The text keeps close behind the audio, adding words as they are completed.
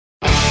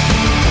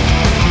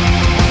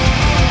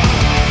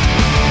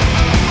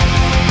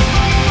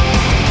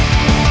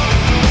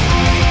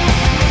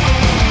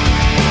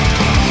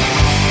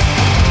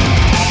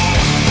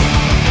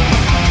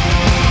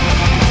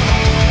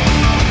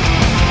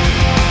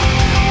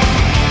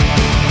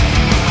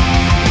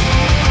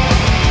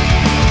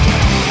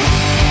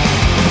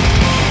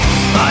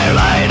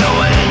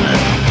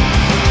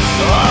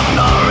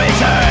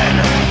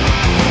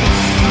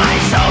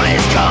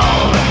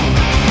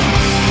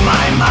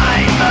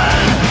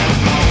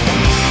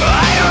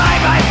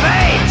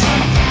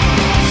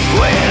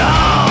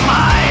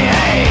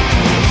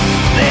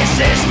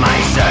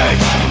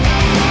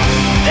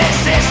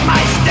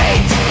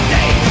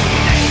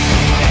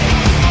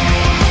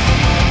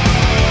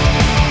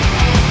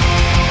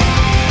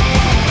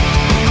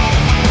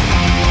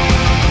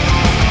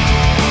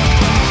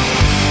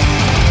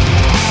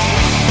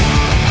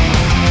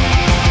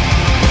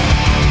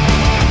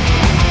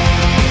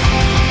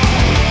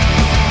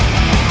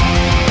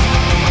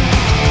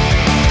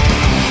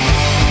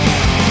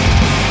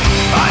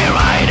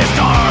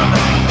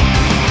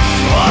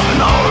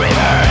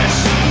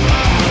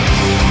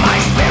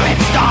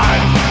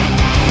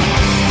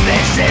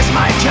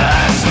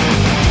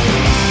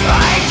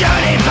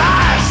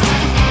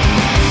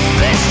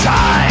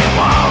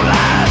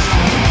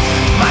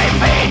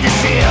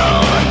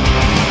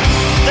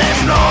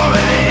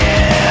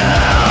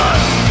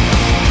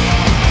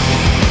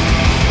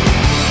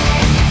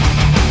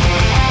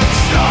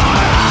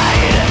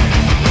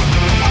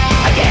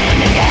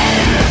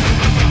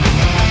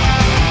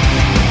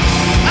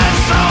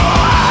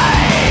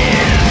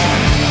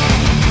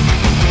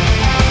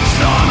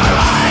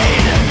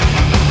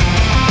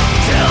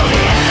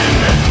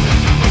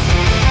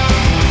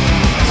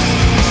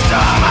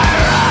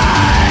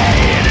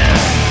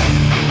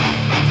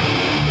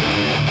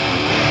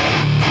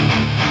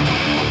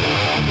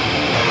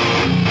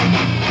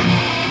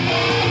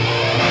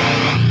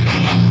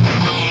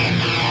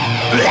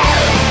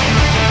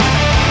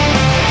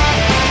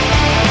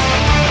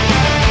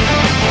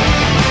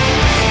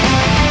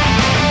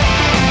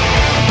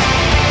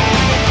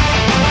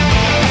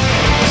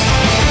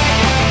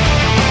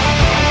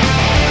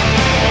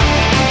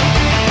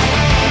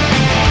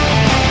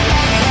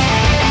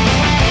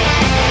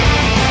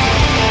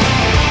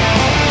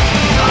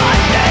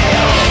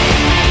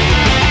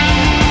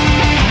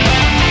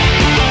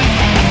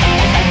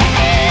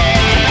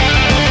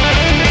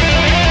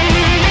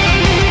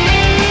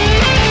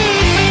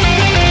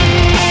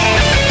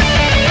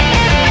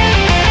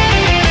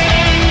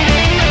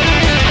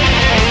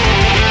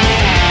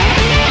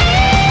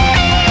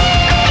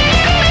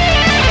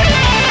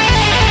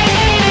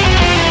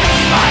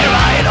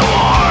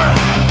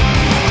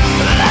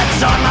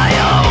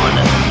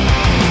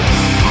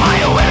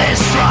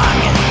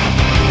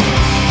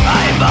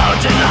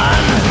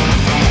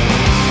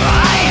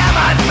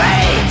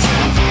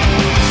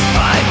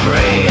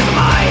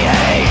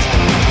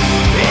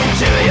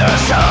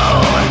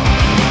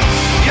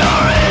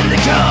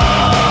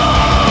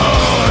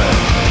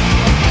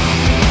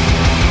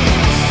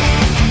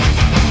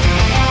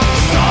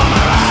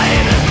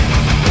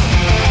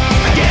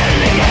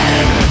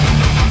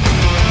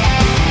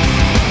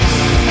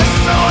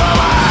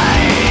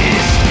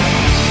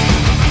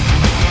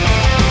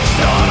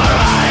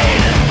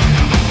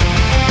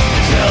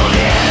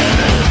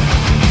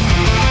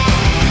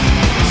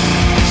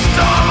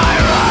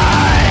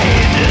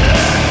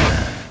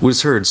We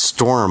just heard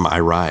Storm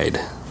I Ride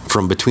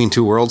from Between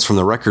Two Worlds from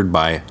the record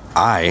by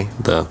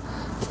the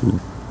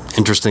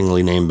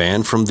interestingly named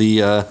band from the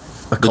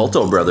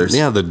Occulta brothers.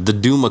 Yeah, the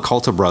Doom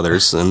Occulta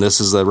brothers. And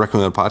this is the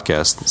Recommended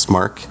Podcast. It's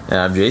Mark. And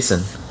I'm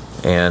Jason.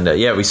 And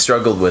we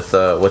struggled with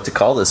what to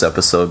call this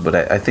episode, but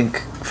I think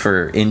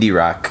for indie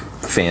rock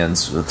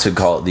fans to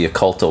call it the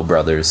Occulta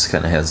brothers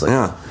kind of has like...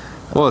 Yeah.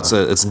 Well,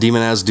 it's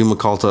Demon As Doom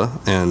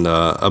Occulta and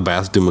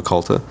Abath Doom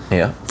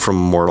Occulta from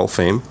Mortal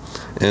fame.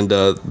 And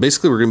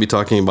basically we're going to be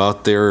talking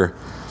about their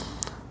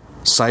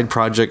side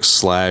project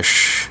 / I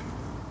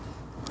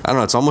don't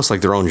know, it's almost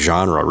like their own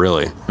genre,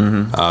 really.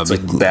 Mm-hmm. It's like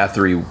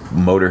Bathory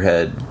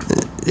Motorhead.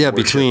 Yeah, worship.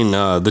 Between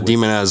the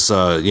Demon As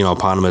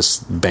eponymous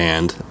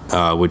band,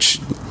 which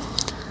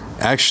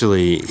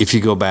actually, if you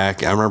go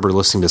back, I remember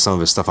listening to some of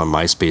his stuff on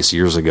MySpace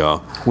years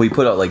ago. Well, he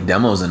put out like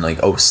demos in like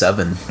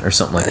 2007 or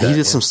something like that. He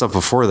did some stuff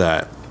before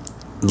that.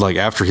 Like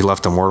after he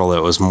left Immortal, it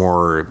was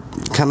more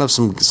kind of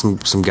some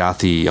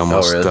gothy,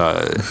 almost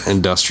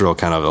industrial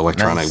kind of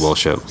electronic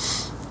bullshit.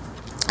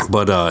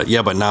 But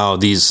but now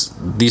these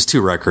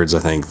two records, I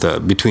think, the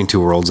Between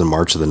Two Worlds and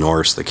March of the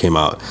Norse that came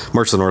out.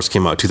 March of the Norse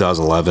came out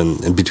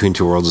 2011, and Between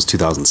Two Worlds is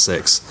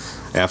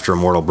 2006. After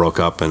Immortal broke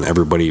up, and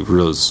everybody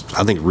was,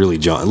 I think, really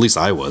at least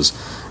I was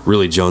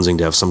really jonesing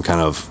to have some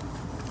kind of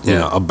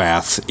a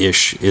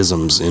Bath-ish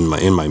isms in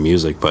my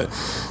music. But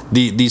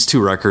these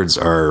two records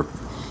are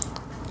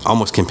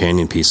almost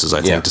companion pieces,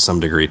 I think, to some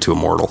degree, to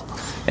Immortal.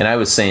 And I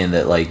was saying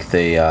that, like,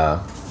 they,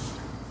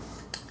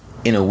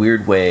 in a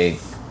weird way,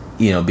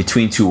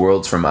 Between Two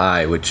Worlds from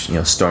which,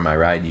 Storm I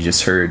Ride, you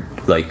just heard,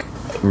 like,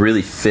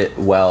 really fit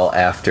well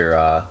after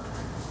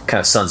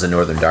kind of Sons of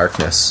Northern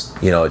Darkness.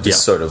 It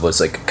just sort of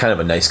was, like, kind of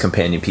a nice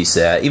companion piece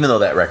to that, even though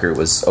that record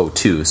was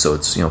 2002, so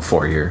it's,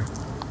 4 year.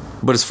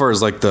 But as far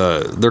as, like,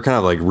 their kind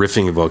of, like,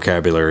 riffing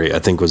vocabulary, I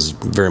think, was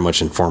very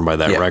much informed by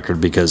that record,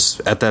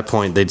 because at that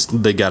point,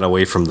 they got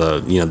away from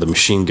the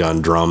machine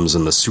gun drums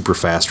and the super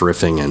fast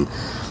riffing, and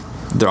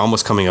they're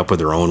almost coming up with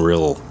their own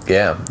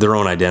their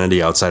own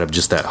identity outside of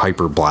just that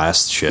hyper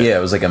blast shit. Yeah,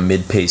 it was like a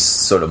mid-pace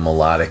sort of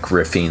melodic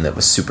riffing that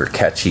was super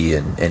catchy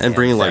and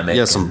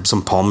bringing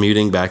some palm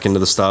muting back into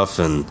the stuff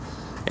and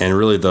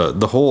really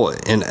the whole,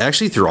 and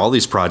actually through all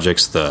these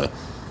projects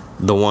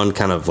the one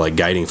kind of like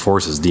guiding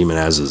force is Demon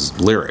As's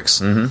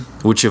lyrics,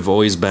 which have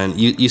always been,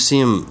 you see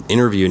him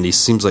interview and he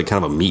seems like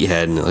kind of a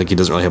meathead and like he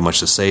doesn't really have much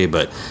to say,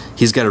 but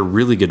he's got a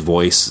really good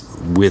voice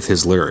with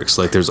his lyrics.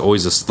 Like there's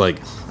always this, like,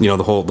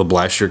 the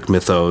Blashirk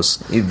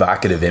mythos,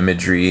 evocative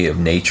imagery of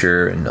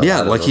nature, and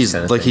like he's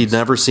like he'd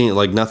never seen,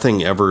 like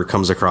nothing ever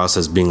comes across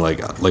as being like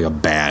a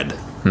bad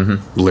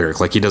lyric.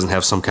 Like he doesn't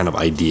have some kind of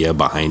idea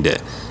behind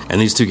it. And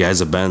these two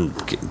guys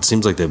it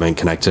seems like they've been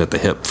connected at the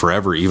hip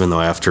forever, even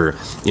though after,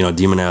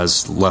 Demon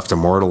As left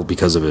Immortal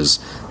because of his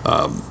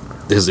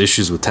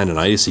issues with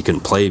tendonitis, he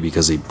couldn't play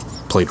because he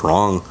played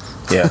wrong.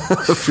 Yeah,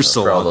 for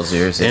so long. All those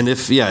years. Yeah.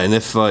 And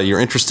if you're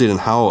interested in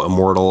how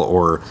Immortal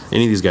or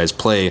any of these guys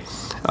play,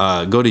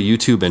 go to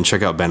YouTube and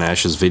check out Ben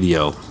Ash's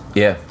video.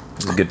 Yeah.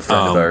 He's a good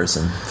friend of ours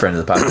and friend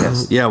of the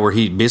podcast. Yeah, where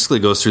he basically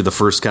goes through the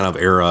first kind of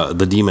era,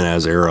 the Demon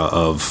As era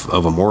of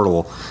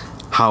Immortal,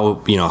 how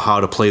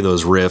to play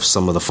those riffs,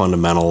 some of the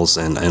fundamentals,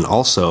 and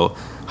also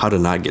how to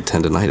not get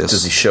tendonitis.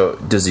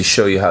 Does he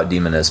show you how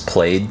Demon As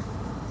played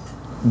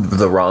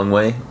the wrong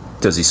way?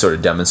 Does he sort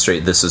of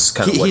demonstrate this is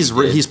kind of what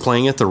he's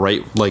playing it the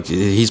right, like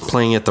he's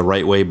playing it the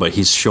right way, but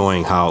he's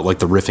showing how, like,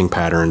 the riffing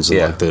patterns and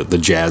like the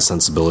jazz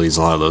sensibilities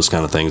and a lot of those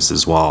kind of things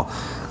as well.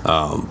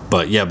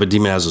 But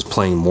Demon As was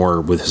playing more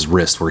with his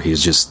wrist, where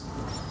he's just,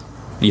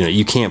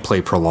 you can't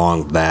play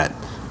prolonged that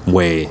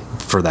way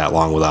for that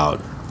long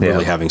without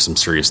really having some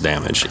serious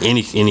damage.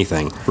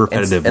 Anything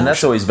repetitive, and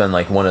that's always been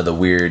like one of the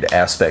weird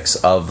aspects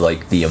of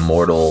like the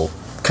Immortal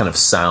kind of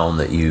sound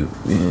that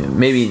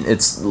maybe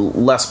it's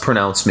less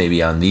pronounced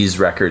maybe on these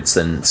records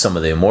than some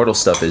of the Immortal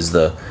stuff is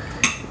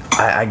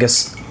I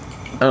guess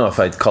I don't know if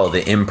I'd call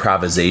it the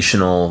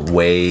improvisational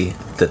way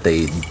that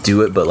they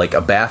do it, but like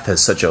Abath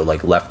has such a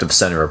like left of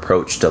center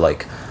approach to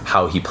like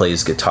how he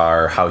plays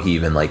guitar, how he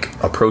even like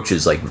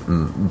approaches like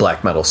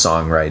black metal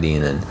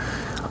songwriting,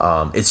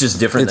 and it's just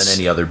different than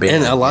any other band.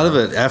 And a lot of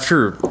it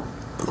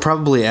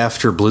probably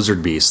after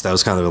Blizzard Beast, that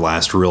was kind of the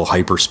last real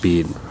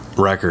hyperspeed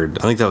record.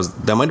 I think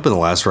that might have been the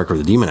last record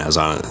with Demon As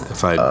on it,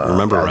 if I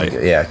remember right.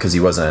 Because he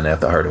wasn't in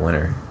At the Heart of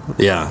Winter.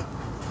 Yeah.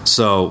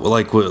 So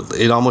like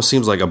it almost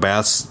seems like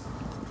Abath's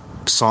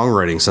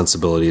songwriting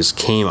sensibilities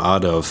came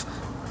out of,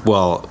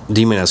 well,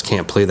 Demon As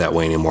can't play that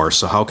way anymore,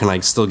 so how can I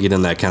still get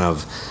in that kind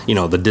of,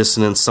 the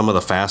dissonance, some of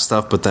the fast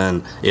stuff, but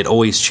then it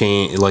always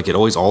changed, like it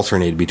always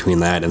alternated between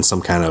that and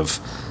some kind of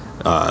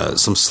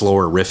some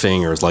slower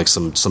riffing or like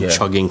some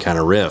chugging kind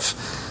of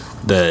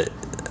riff that,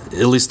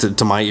 at least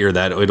to my ear,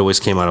 that it always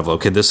came out of,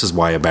 okay, this is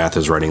why Abath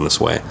is writing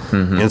this way.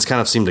 And it's kind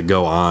of seemed to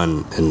go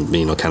on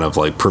and kind of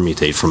like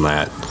permutate from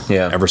that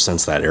ever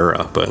since that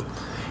era. But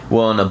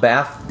and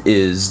Abath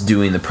is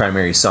doing the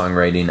primary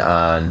songwriting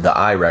on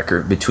the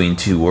record, Between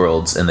Two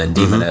Worlds, and then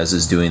Demon As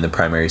is doing the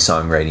primary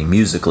songwriting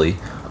musically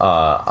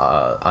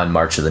on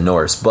March of the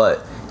Norse.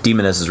 But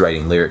Demoness is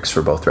writing lyrics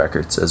for both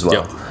records as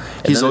well. Yep.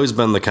 He's always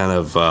been the kind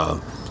of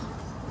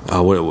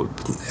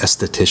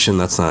esthetician.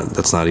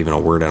 That's not even a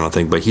word, I don't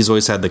think. But he's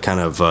always had the kind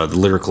of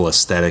lyrical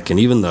aesthetic, and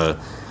even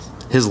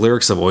his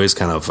lyrics have always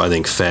kind of, I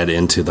think, fed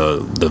into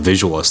the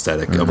visual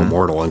aesthetic of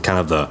Immortal and kind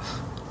of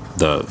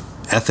the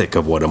ethic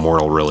of what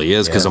Immortal really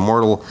is. Because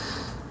Immortal,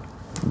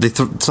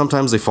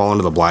 sometimes they fall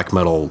into the black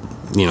metal,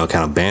 kind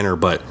of banner,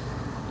 but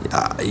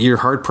you're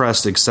hard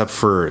pressed, except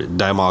for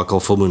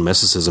Diabolical Full Moon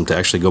Mysticism, to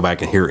actually go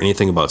back and hear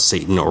anything about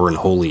Satan or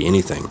unholy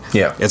anything.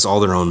 Yeah, it's all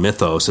their own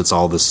mythos. It's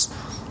all this,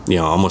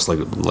 almost like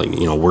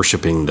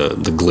worshiping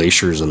the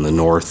glaciers in the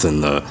north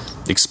and the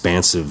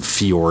expansive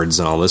fjords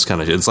and all this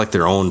kind of shit. It's like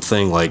their own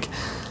thing. Like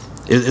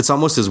it's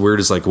almost as weird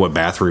as like what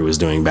Bathory was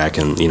doing back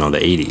in the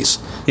 80s.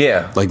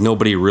 Yeah, like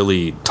nobody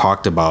really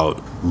talked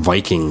about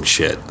Viking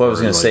shit. Well, I was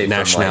going to say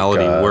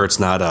nationality, where it's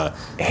not a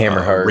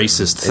Hammerheart,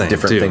 racist thing,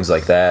 different things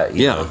like that.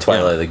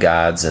 Twilight of the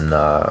Gods, and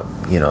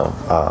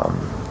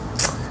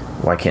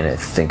why can't I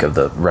think of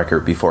the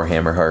record before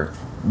Hammerheart?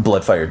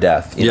 Bloodfire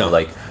Death. You know,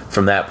 like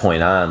from that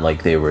point on,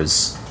 like there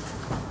was,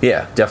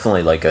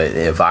 definitely like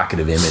a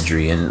evocative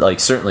imagery, and like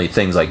certainly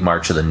things like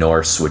March of the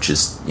Norse, which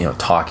is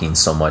talking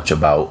so much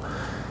about.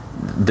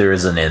 There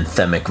is an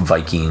anthemic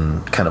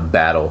Viking kind of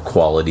battle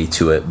quality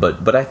to it,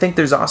 but I think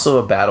there's also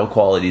a battle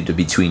quality to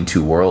Between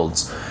Two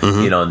Worlds.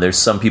 And there's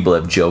some people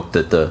have joked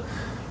that the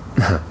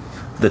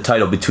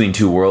title Between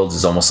Two Worlds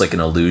is almost like an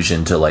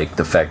allusion to like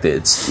the fact that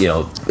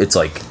it's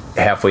like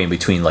halfway in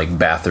between like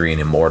Bathory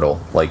and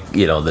Immortal, like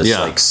this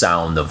like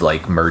sound of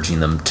like merging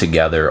them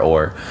together.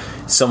 Or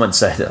someone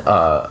said,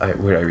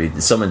 where did I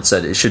read? Someone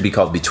said it should be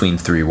called Between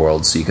Three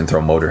Worlds, so you can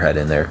throw Motorhead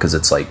in there because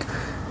it's like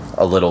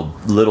a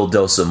little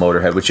dose of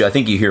Motorhead, which I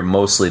think you hear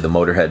mostly the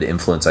Motorhead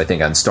influence, I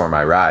think, on Storm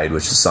I Ride,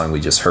 which is a song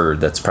we just heard.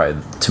 That's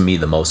probably, to me,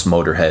 the most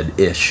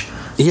Motorhead-ish.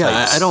 Yeah,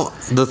 I don't...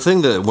 The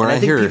thing that... When I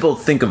think people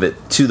think of it,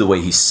 too, the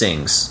way he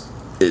sings.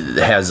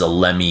 It has a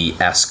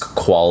Lemmy-esque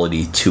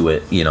quality to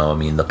it, the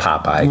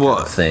Popeye kind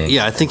of thing.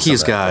 Yeah, I think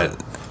he's got...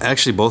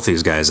 Actually, both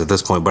these guys at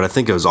this point, but I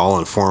think it was all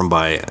informed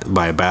by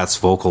Bath's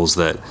vocals,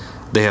 that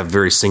they have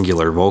very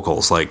singular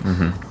vocals. Like...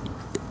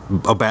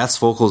 Abath's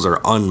vocals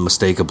are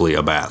unmistakably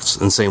Abath's,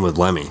 and same with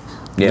Lemmy.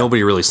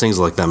 Nobody really sings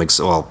like them.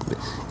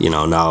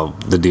 Now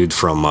the dude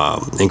from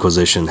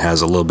Inquisition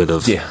has a little bit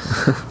of,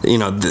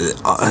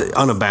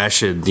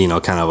 unabashed, kind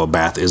of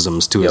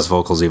Abath-isms to his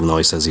vocals, even though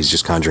he says he's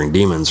just conjuring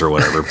demons or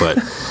whatever. But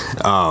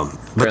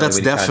that's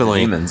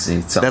definitely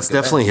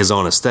definitely his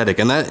own aesthetic,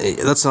 and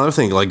that's another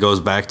thing. Like goes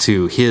back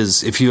to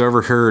his. If you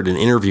ever heard an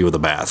interview with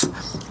Abath.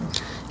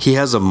 He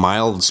has a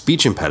mild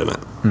speech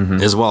impediment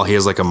as well. He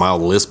has like a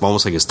mild lisp,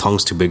 almost like his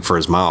tongue's too big for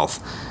his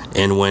mouth.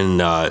 And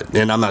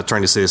and I'm not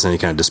trying to say this in any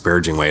kind of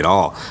disparaging way at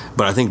all,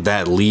 but I think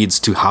that leads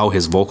to how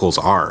his vocals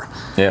are.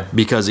 Yeah.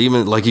 Because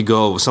even like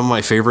some of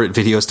my favorite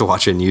videos to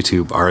watch on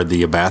YouTube are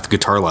the Abath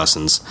guitar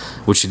lessons,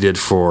 which he did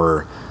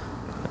for,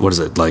 what is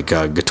it, like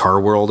Guitar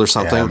World or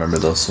something? Yeah, I remember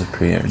those.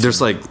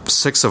 There's like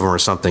 6 of them or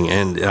something,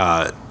 and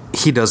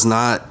he does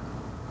not.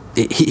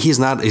 He's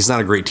not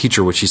a great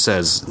teacher, which he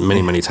says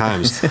many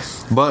times.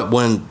 But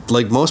when,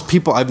 like most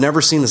people, I've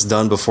never seen this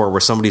done before, where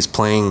somebody's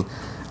playing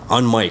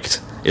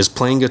unmiked, is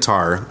playing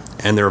guitar,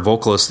 and they're a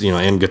vocalist,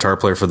 and guitar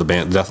player for the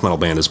band, death metal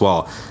band as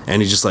well,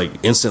 and he just like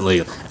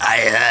instantly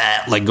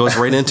like goes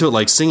right into it,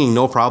 like singing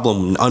no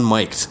problem,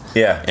 unmiked.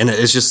 Yeah, and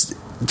it's just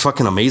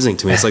fucking amazing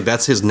to me. It's like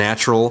that's his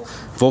natural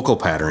vocal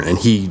pattern, and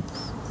he.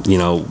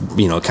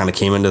 Kind of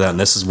came into that, and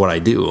this is what I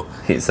do.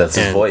 That's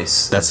his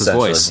voice. That's his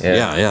voice.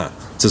 Yeah.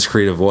 It's his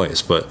creative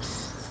voice, but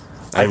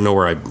I don't know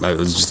where I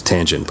was just a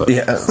tangent, but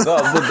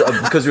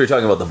because we were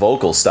talking about the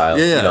vocal style,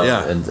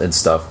 and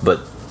stuff.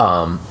 But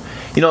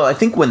I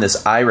think when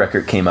this I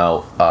record came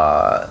out,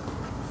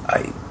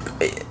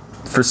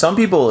 for some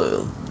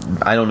people,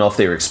 I don't know if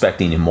they were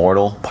expecting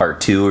Immortal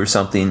Part 2 or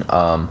something.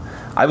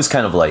 I was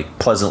kind of like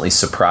pleasantly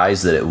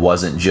surprised that it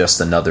wasn't just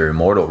another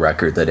Immortal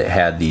record, that it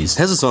had these... It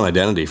has its own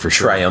identity for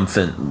sure.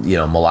 Triumphant,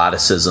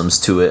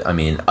 melodicisms to it. I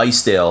mean,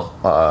 Icedale,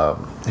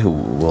 who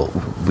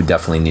we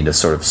definitely need to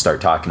sort of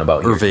start talking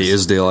about here. Hervé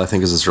Isdale, I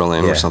think is his real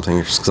name, or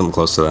something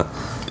close to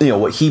that.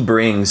 What he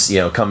brings,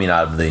 coming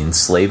out of the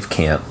enslaved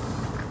camp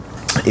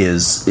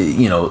is,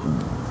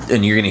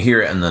 and you're going to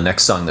hear it in the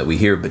next song that we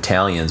hear,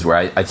 Battalions, where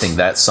I think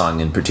that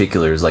song in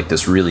particular is like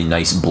this really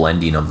nice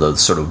blending of the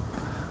sort of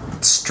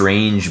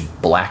strange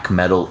black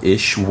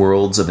metal-ish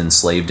worlds of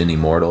Enslaved and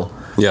Immortal,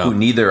 who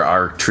neither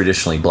are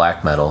traditionally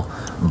black metal.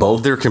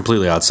 Both they're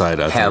completely outside.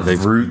 Have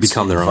roots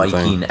become their own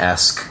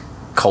Viking-esque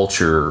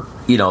culture.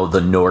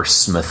 The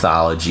Norse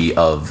mythology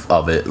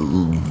of it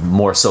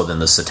more so than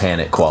the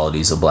satanic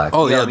qualities of black.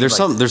 Oh yeah,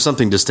 there's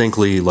something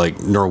distinctly like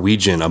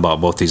Norwegian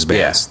about both these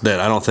bands that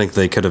I don't think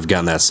they could have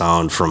gotten that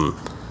sound from.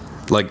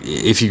 Like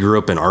if you grew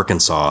up in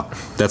Arkansas,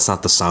 that's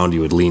not the sound you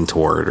would lean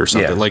toward or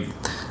something.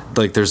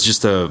 Like there's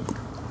just a.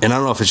 And I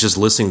don't know if it's just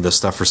listening to this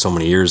stuff for so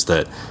many years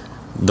that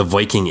the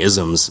Viking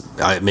isms,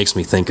 it makes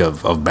me think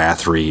of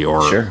Bathory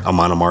or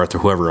Amon Amarth or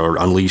whoever, or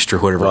Unleashed or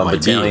whatever it might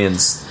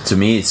Battalions, to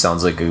me, it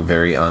sounds like a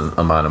very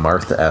Amon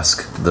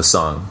Amarth-esque, the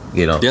song,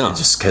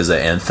 just because of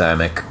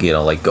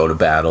anthemic, like go to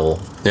battle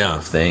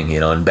thing,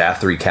 and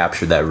Bathory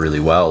captured that really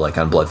well, like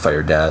on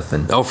Bloodfire Death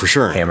and for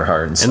sure,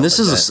 Hammerheart and stuff. And this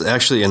is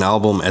actually an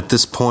album at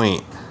this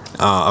point.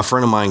 A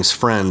friend of mine's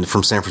friend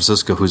from San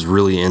Francisco who's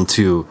really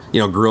into,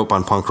 grew up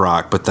on punk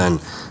rock, but then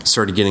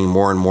started getting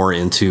more and more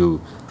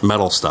into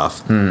metal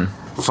stuff.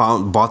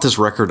 Bought this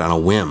record on a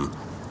whim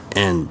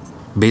and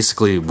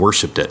basically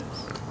worshipped it.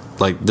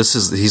 He's like, this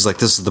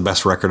is the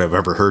best record I've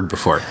ever heard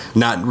before.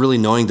 Not really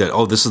knowing that,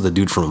 this is the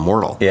dude from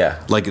Immortal.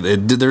 Yeah.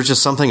 There's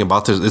just something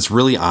about this. It's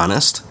really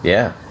honest.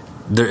 Yeah.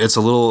 I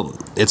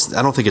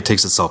don't think it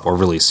takes itself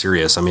overly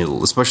serious. I mean,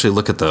 especially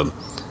look at the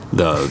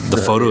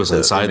photos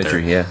inside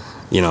imagery, there. Yeah.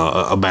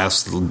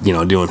 Abbas,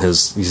 doing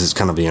he's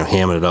kind of,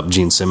 hamming it up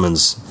Gene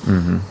Simmons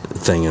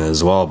thing in it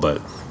as well.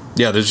 But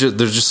yeah, there's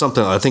just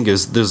something I think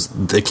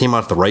it came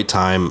out at the right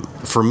time.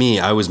 For me,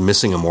 I was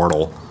missing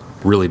Immortal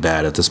really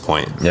bad at this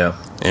point. Yeah.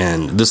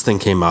 And this thing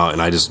came out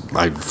and I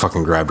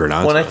fucking grabbed it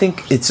on. Well, I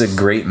think it's a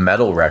great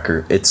metal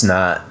record. It's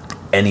not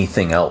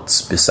anything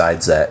else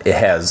besides that. It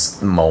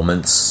has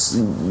moments,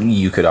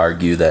 you could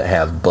argue, that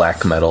have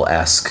black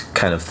metal-esque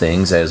kind of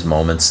things, as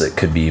moments that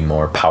could be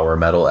more power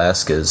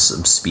metal-esque, as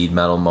some speed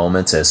metal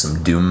moments, as some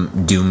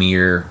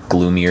doomier,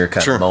 gloomier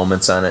kind of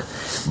moments on it.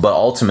 But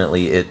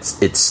ultimately, it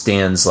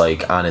stands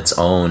like on its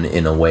own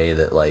in a way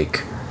that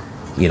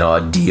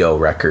a Dio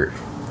record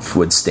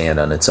would stand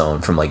on its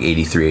own from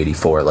 83,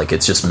 84.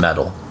 It's just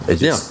metal. It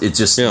just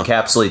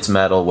encapsulates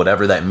metal.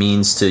 Whatever that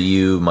means to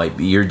you, might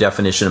be your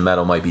definition of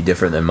metal might be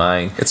different than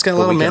mine. It's got a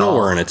lot of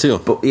Manowar in it too.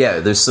 But yeah,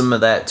 there's some of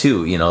that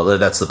too.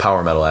 That's the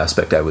power metal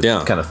aspect I would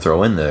kind of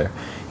throw in there.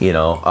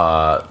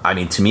 I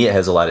mean, to me, it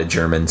has a lot of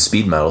German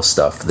speed metal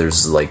stuff.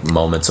 There's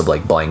moments of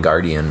Blind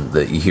Guardian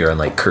that you hear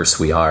on Curse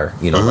We Are.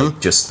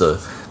 Just the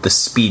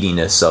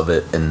speediness of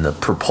it and the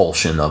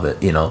propulsion of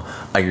it.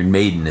 Iron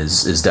Maiden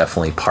is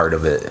definitely part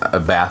of it.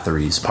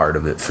 Bathory's part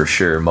of it for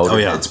sure.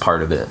 Motorhead's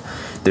part of it.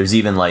 There's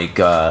even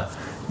the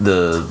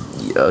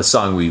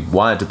song we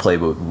wanted to play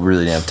but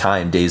really didn't have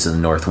time, Days of the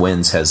North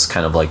Winds, has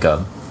kind of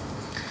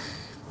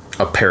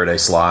a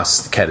Paradise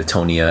Lost,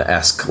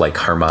 Catatonia-esque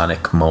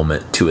harmonic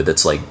moment to it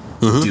that's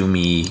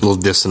doomy, little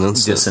dissonant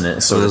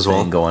sort of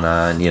thing going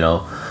on.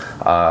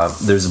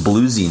 There's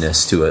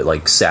bluesiness to it,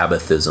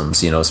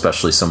 Sabbathisms,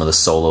 especially some of the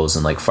solos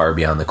and Far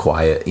Beyond the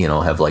Quiet,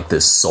 have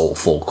this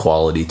soulful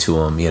quality to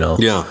them,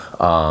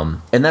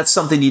 and that's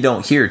something you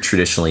don't hear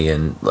traditionally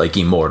in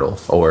Immortal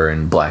or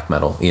in black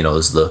metal,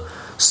 is the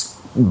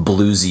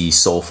bluesy,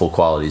 soulful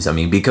qualities. I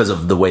mean, because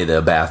of the way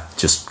that Abath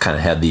just kind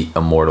of had the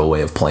Immortal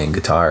way of playing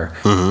guitar,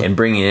 and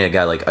bringing in a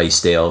guy like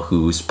Icedale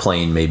who's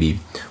playing maybe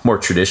more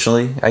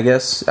traditionally, I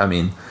guess. I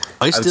mean,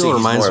 Icedale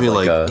reminds me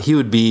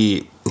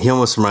he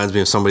almost reminds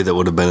me of somebody that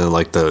would have been in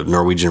the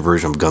Norwegian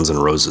version of Guns N'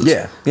 Roses.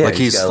 Yeah.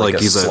 He's got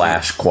a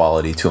Slash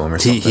quality to him or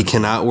something. He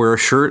cannot wear a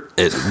shirt.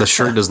 The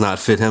shirt does not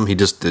fit him.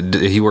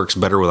 He works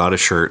better without a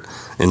shirt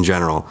in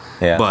general.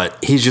 Yeah.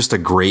 But he's just a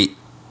great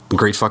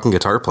fucking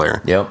guitar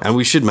player. Yep. And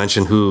we should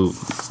mention who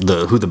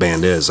the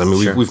band is. I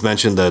mean, we've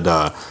mentioned that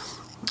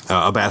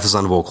Abath is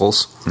on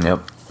vocals. Yep.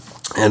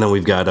 And then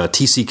we've got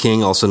T.C.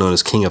 King, also known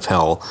as King of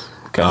Hell.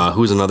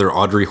 Who's another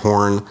Audrey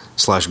Horne /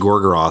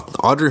 Gorgoroth.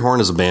 Audrey Horne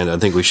is a band I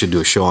think we should do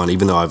a show on,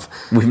 even though I've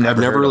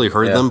never really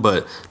heard them,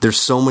 but there's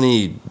so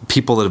many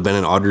people that have been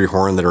in Audrey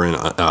Horne that are in,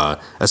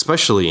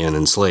 especially in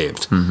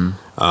Enslaved. And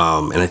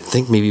I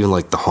think maybe even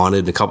The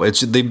Haunted, a couple.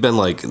 They've been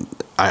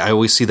I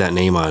always see that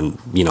name on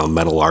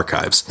Metal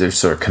Archives. They're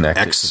sort of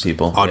connected to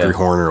people. Audrey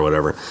Horne or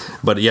whatever.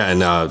 But yeah,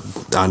 and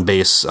on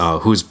bass,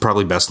 who's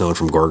probably best known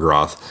from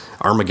Gorgoroth,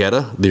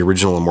 Armageddon, the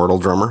original Immortal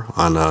drummer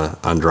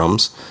on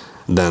drums.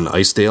 Then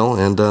Icedale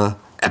and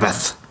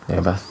Abath.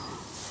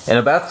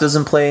 And Abath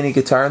doesn't play any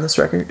guitar on this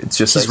record? It's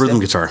just he's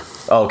rhythm guitar.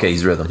 Oh, okay,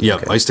 he's rhythm. Yeah,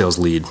 okay. Icedale's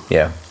lead.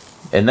 Yeah.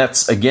 And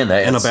that's, again,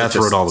 and Abath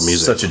wrote all the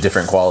music. Such a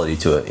different quality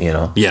to it,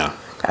 Yeah.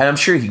 And I'm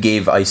sure he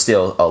gave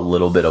Icedale a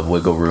little bit of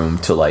wiggle room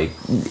to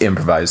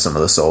improvise some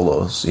of the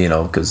solos,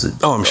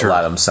 because I'm sure a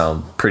lot of them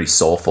sound pretty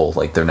soulful,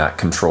 they're not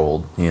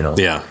controlled,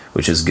 Yeah.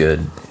 Which is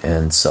good.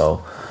 And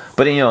so,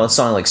 but a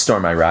song like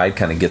Storm I Ride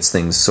kind of gets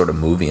things sort of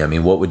moving. I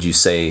mean, what would you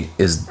say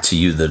is to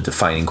you the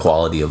defining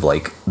quality of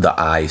the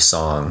I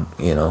song,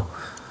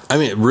 I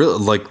mean,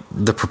 really,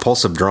 the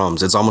propulsive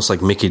drums, it's almost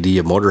like Mickey D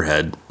of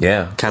Motorhead.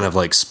 Yeah. Kind of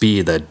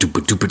speed, that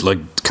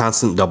doop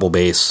constant double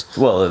bass.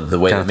 Well, the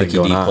way that Mickey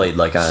D played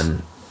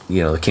on,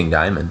 the King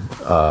Diamond.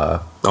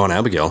 And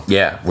Abigail.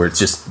 Yeah, where it's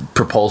just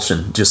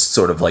propulsion, just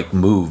sort of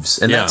moves.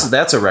 And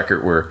that's a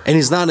record where... And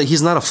he's not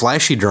a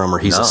flashy drummer.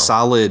 He's a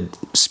solid,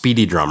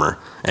 speedy drummer.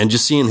 And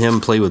just seeing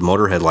him play with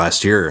Motorhead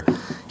last year,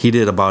 he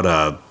did about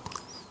it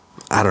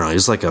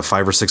was a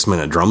 5 or 6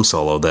 minute drum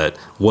solo that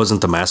wasn't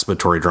the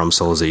masturbatory drum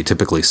solos that you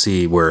typically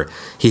see, where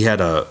he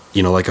had a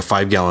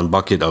 5-gallon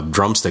bucket of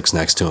drumsticks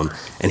next to him,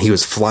 and he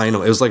was flying. It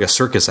was like a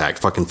circus act,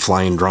 fucking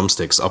flying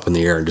drumsticks up in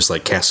the air and just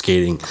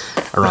cascading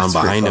around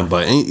behind him.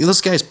 But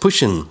this guy's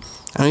pushing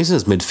and he's in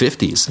his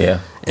mid-50s.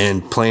 Yeah.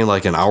 And playing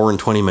like an hour and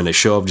 20-minute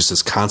show of just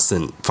this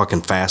constant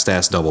fucking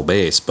fast-ass double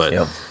bass.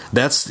 But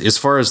that's, as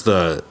far as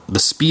the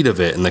speed of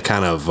it and the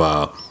kind of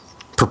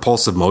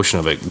propulsive motion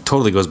of it,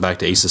 totally goes back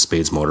to Ace of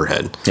Spades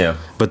Motorhead. Yeah.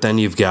 But then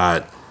you've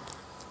got,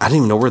 I don't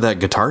even know where that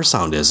guitar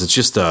sound is. It's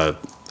just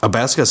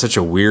Abbath's got such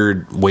a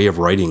weird way of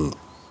writing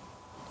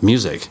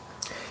music.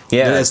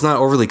 Yeah. It's not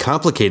overly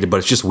complicated, but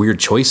it's just weird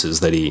choices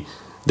that he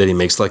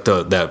makes. Like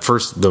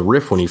the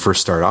riff when you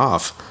first start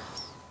off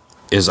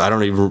is, I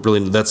don't even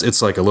really,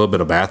 it's like a little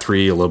bit of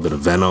Bathory, a little bit of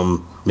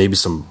Venom, maybe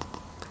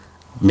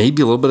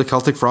a little bit of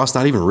Celtic Frost.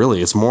 Not even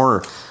really. It's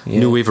more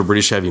new wave of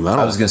British heavy metal.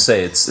 I was gonna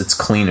say it's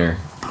cleaner,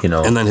 you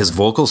know. And then his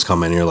vocals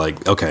come in, and you're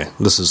like, okay,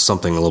 this is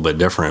something a little bit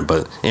different.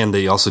 And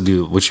they also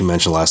do, which you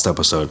mentioned last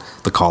episode,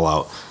 the call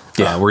out,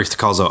 where he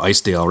calls out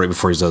Icedale right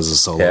before he does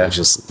his solo, which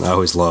is, I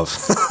always love.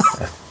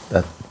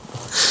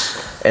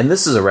 And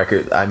this is a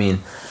record, I mean,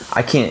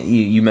 I can't,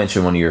 you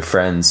mentioned one of your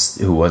friends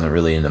who wasn't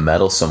really into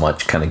metal so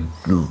much kind of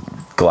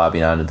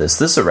globbing onto this.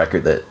 This is a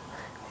record that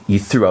you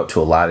threw out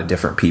to a lot of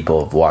different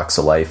people of walks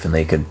of life, and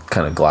they could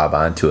kind of glob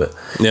onto it.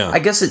 Yeah. I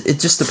guess it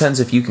just depends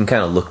if you can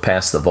kind of look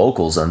past the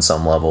vocals on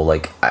some level.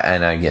 Like,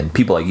 and again,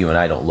 people like you and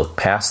I don't look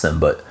past them,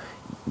 but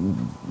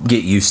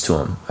get used to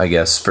them, I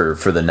guess, for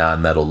the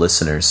non-metal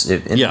listeners.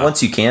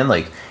 Once you can,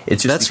 like,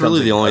 it's just, that's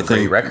really the only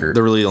thing. Record.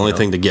 The really only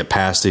thing to get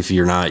past if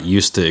you're not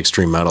used to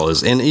extreme metal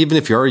is, and even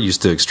if you are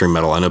used to extreme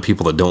metal, I know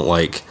people that don't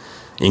like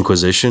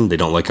Inquisition, they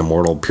don't like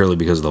Immortal purely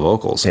because of the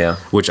vocals. Yeah.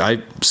 Which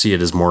I see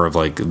it as more of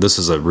like, this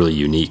is a really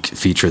unique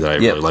feature that I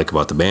really like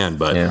about the band,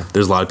 but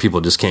there's a lot of people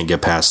who just can't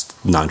get past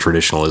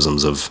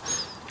non-traditionalisms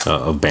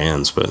of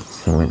bands. But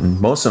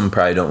most of them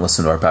probably don't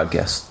listen to our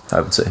podcast,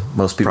 I would say.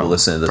 Most people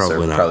listen to this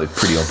are probably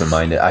pretty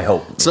open-minded, I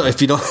hope. So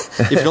if you don't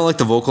like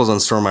the vocals on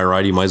Storm My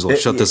Ride, you might as well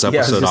shut this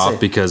episode off,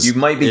 because you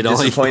might be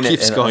disappointed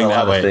keeps in going a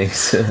lot that way. Of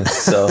things.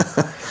 So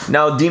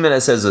now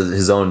Demoness has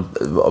his own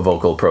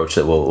vocal approach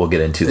that we'll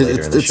get into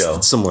later in the show.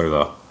 It's similar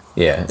though.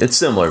 Yeah, it's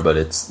similar, but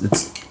it's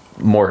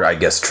more, I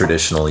guess,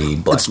 traditionally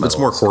black metal. It's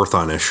more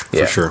Quorthon-ish,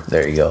 for sure.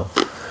 There you go.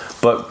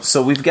 But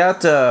so we've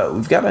got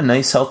a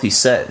nice healthy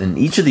set, and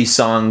each of these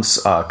songs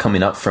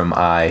coming up from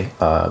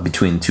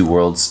Between the Two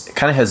Worlds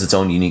kind of has its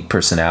own unique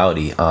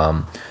personality.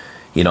 And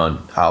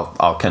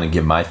I'll kind of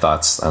give my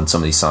thoughts on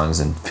some of these songs,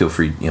 and feel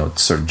free, to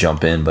sort of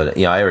jump in. But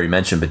I already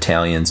mentioned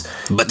Battalions.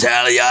 Very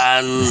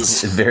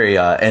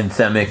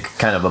anthemic,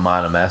 kind of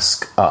Amon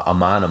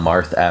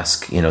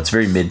Amarth-esque. It's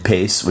very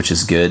mid-pace, which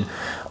is good.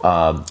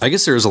 I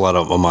guess there is a lot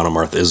of Amon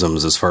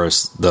Amarth-isms as far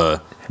as the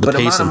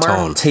pace and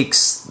tone.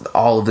 Takes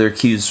all of their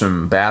cues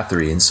from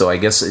Bathory, and so I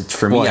guess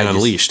for me, and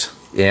Unleashed.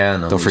 Yeah,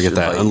 and don't forget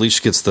that.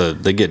 Unleashed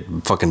they get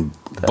fucking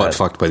butt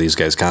fucked by these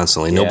guys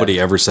constantly. Yeah. Nobody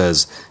ever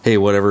says, "Hey,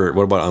 what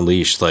about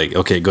Unleashed?" Like,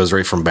 okay, it goes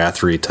right from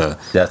Bathory to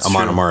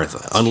Amon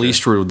Amarth.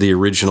 Unleashed were the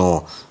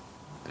original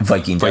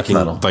Viking death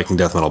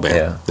metal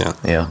band.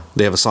 Yeah.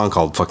 They have a song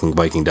called fucking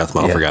Viking death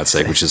metal, for God's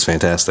sake, which is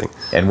fantastic.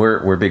 And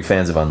we're big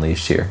fans of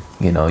Unleashed here.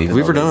 Have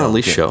we ever done an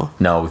Unleashed show?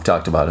 No, we've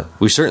talked about it.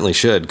 We certainly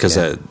should, because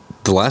the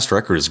last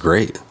record is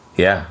great.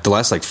 Yeah, the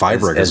last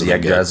 5 records.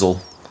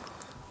 Yggdrasil.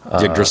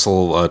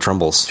 Yggdrasil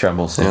trembles.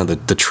 Yeah,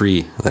 the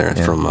tree there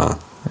from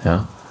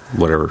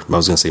whatever. I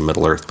was going to say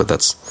Middle Earth, but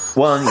that's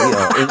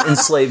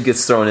Enslaved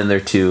gets thrown in there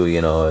too.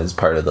 as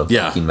part of the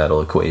Viking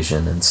metal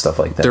equation and stuff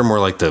like that. They're more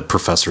like the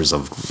professors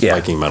of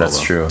Viking metal.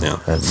 That's true. Yeah,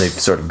 they've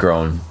sort of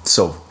grown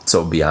so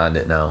beyond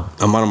it now.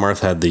 Amon Amarth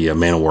had the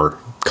Manowar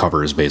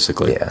covers,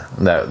 basically. Yeah,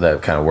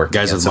 that kind of worked.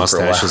 Guys with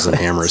mustaches and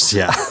hammers.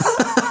 Yeah.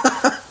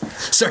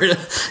 Sorry to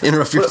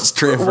interrupt your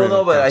train. Well,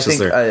 no, but I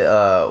think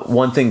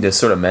one thing to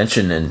sort of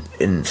mention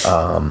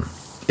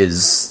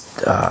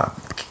is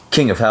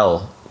King of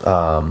Hell.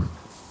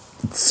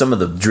 Some of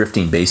the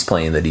drifting bass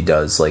playing that he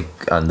does,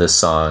 like on this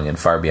song and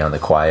Far Beyond the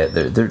Quiet,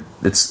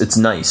 it's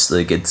nice.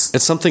 Like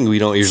it's something we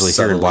don't usually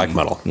hear in black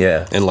metal.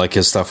 Yeah, and like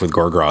his stuff with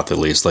Gorgoroth, at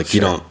least. Like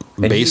you don't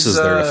bass is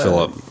there to fill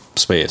up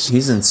space.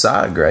 He's in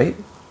Sog, right?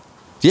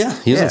 Yeah,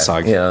 he's in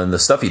Sog. Yeah, and the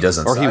stuff he does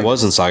in Sog. Or he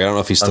was in Sog. I don't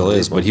know if he still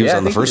is, but he was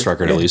on the first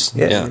record at least.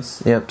 Yeah.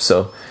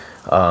 So,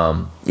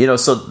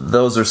 so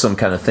those are some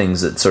kind of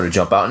things that sort of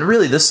jump out. And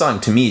really, this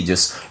song to me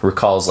just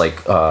recalls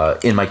like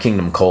In My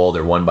Kingdom Cold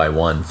or One by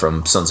One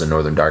from Sons of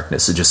Northern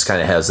Darkness. It just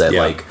kind of has that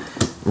like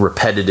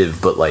repetitive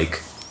but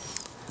like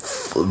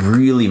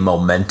really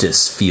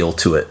momentous feel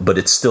to it. But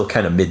it's still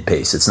kind of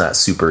mid-pace. It's not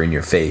super in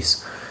your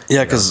face.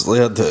 Yeah, because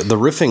the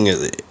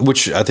riffing,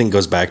 which I think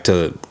goes back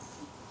to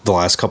the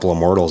last couple of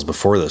Mortals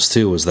before this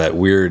too, was that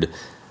weird.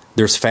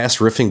 There's fast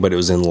riffing, but it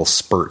was in little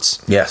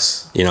spurts.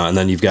 Yes, and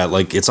then you've got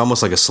like it's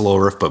almost like a slow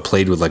riff, but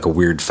played with like a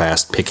weird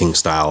fast picking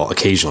style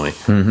occasionally,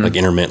 like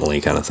intermittently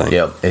kind of thing.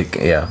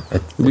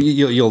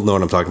 You'll know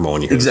what I'm talking about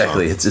when you hear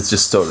exactly. The song. It's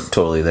just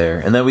totally there.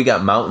 And then we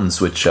got Mountains,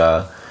 which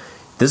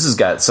this has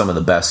got some of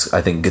the best,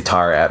 I think,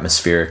 guitar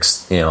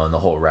atmospherics, on the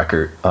whole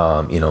record.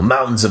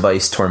 Mountains of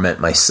ice torment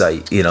my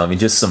sight.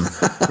 Just some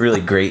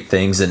really great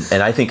things.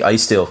 And I think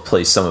Icedale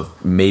plays some of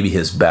maybe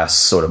his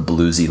best sort of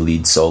bluesy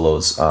lead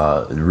solos.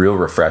 Real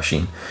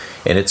refreshing.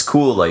 And it's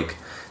cool. Like,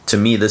 to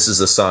me, this is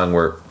a song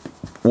where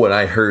when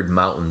I heard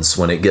Mountains,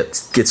 when it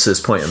gets to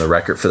this point in the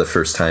record for the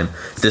first time,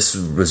 this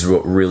was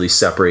what really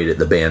separated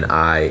the band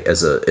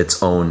as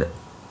its own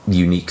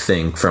unique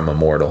thing from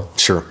Immortal.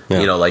 Sure.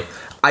 Yeah. You know, like,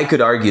 I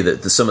could argue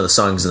that some of the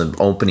songs in the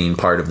opening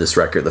part of this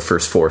record, the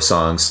first 4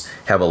 songs,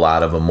 have a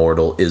lot of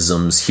Immortal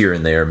isms here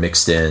and there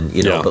mixed in,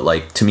 you know, but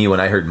like, to me, when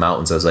I heard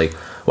Mountains, I was like,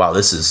 wow,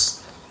 this is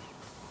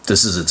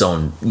its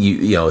own,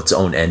 you know, its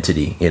own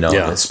entity, you know,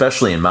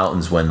 especially in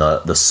Mountains when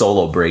the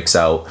solo breaks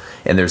out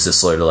and there's this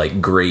sort of like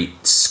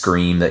great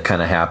scream that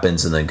kind of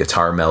happens and then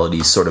guitar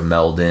melodies sort of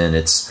meld in.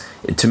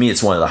 To me,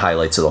 it's one of the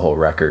highlights of the whole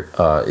record,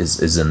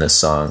 is in this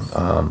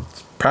song.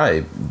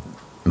 Probably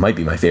might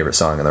be my favorite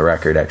song on the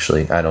record,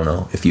 actually. I don't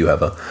know if you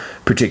have a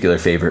particular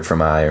favorite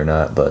from I or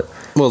not, but...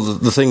 Well,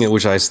 the thing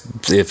which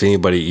if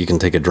anybody, you can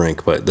take a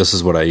drink, but this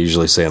is what I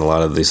usually say in a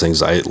lot of these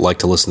things. I like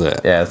to listen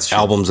to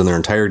albums in their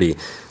entirety.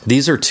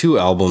 These are 2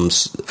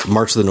 albums,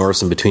 March of the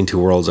North and Between Two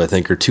Worlds, I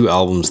think, are 2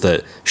 albums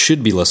that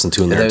should be listened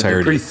to in their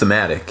entirety. They're pretty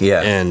thematic,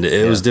 yeah. And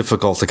it was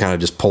difficult to kind of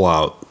just pull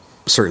out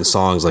certain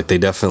songs. Like, they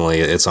definitely,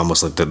 it's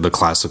almost like the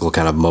classical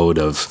kind of mode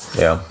of,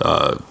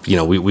 you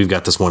know, we've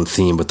got this one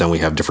theme, but then we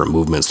have different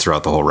movements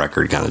throughout the whole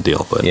record kind of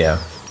deal. But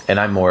yeah, and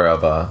I'm more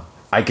of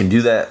I can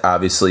do that,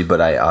 obviously, but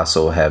I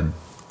also have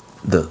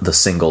the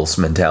singles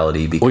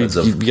mentality because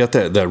you got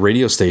that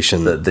radio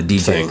station, the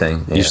DJ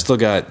thing. You still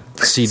got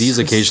CDs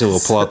occasionally.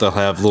 We'll pull out. They'll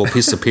have little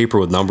pieces of paper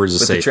with numbers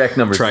that say track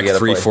numbers, track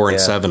 3, 4, and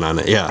 7 on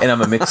it. Yeah, and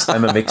I'm a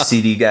mixed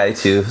CD guy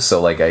too.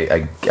 So like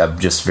I'm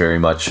just very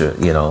much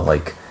you know,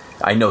 like,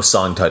 I know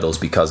song titles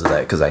because of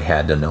that, because I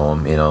had to know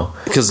them, you know,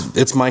 because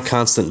it's my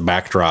constant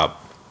backdrop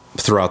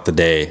throughout the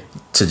day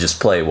to just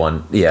play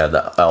one. Yeah,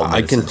 the album.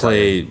 I can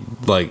play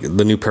like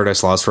the new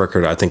Paradise Lost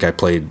record. I think I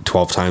played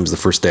 12 times the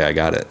first day I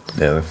got it.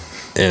 Yeah.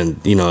 And,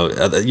 you know,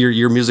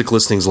 your music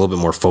listening is a little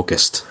bit more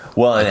focused.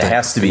 Well, and it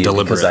has to be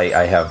because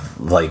I have,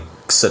 like,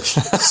 such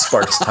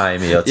sparse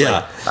time. You know, it's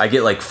like, I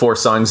get, like, 4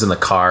 songs in the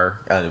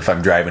car if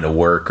I'm driving to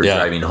work or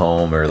driving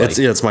home. Or, like,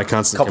 it's my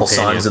constant couple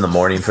companion. songs in the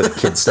morning for the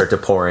kids start to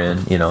pour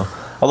in, you know.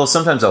 Although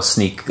sometimes I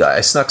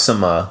snuck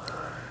some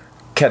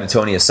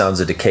Catatonia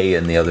Sounds of Decay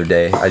in the other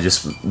day.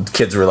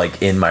 Kids were,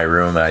 like, in my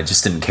room, and I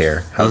just didn't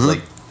care. I was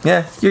like,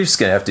 yeah, you're just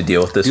gonna have to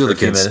deal with this for a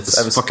few minutes.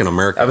 I was fucking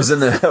American. I was in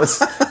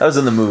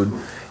the mood,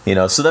 you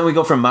know. So then we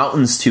go from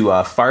Mountains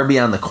to Far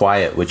Beyond the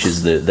Quiet, which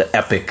is the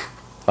epic,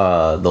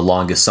 the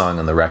longest song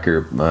on the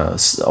record,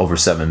 over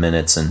 7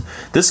 minutes, and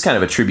this is kind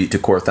of a tribute to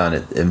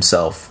Quorthon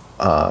himself.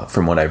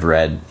 From what I've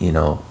read, you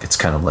know, it's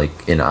kind of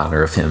like in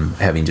honor of him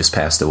having just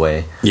passed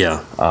away.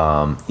 Yeah.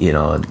 You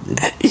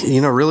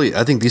know, really,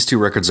 I think these 2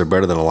 records are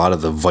better than a lot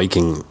of the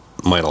Viking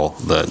metal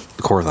that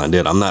Quorthon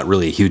did. I'm not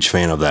really a huge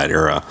fan of that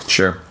era.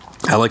 Sure.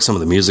 I like some of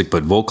the music,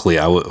 but vocally,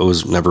 I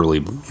was never really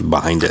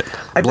behind it.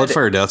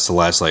 Bloodfire Death's the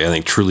last, like, I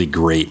think, truly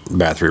great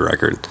Bathory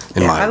record.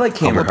 I like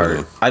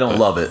Hammerheart. I don't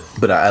love it,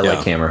 but I like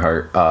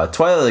Hammerheart.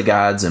 Twilight of the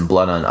Gods and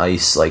Blood on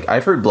Ice. Like,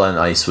 I've heard Blood on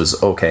Ice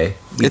was okay.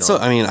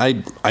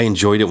 I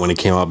enjoyed it when it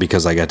came out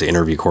because I got to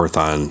interview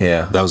Quorthon.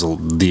 Yeah, that was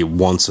the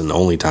once and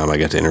only time I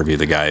got to interview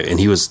the guy, and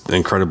he was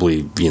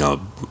incredibly, you know,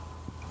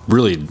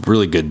 really,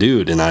 really good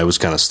dude, and I was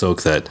kind of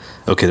stoked that,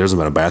 okay, there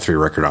hasn't been a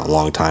Bathory record out in a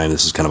long time.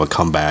 This is kind of a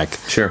comeback.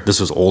 Sure. This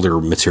was older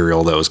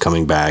material that was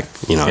coming back,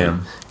 you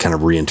know, kind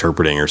of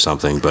reinterpreting or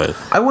something. But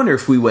I wonder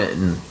if we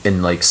went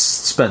and like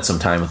spent some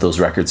time with those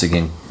records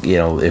again, you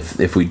know,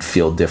 if we'd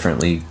feel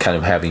differently, kind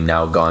of having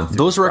now gone through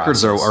those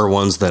records are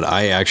ones that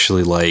I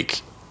actually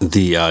like.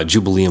 The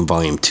Jubileum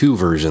Volume 2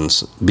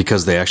 versions,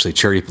 because they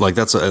actually like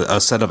that's a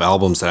set of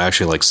albums that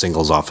actually like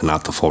singles off and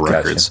not the full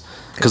records.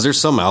 Because there's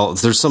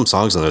some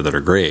songs on there that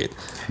are great,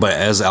 but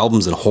as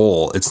albums in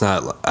whole, it's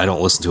not. I don't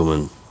listen to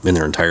them in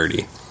their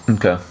entirety.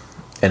 Okay.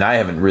 And I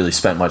haven't really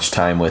spent much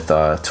time with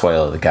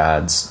Twilight of the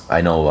Gods.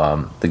 I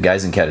know the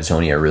guys in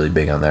Catatonia are really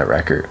big on that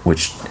record,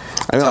 which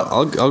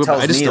I'll go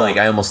tells me like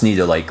I almost need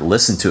to like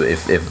listen to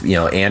it if you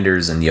know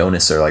Anders and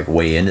Jonas are like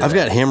way into. I've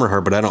got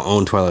Hammerheart, but I don't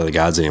own Twilight of the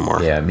Gods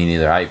anymore. Yeah, me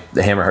neither.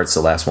 The Hammerheart's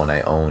the last one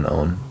I own.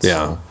 So,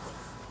 yeah,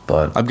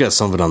 but I've got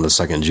some of it on the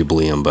second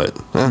Jubileum, but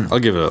I'll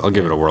give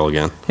it a whirl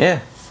again.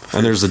 Yeah,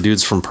 and there's the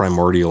dudes from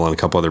Primordial and a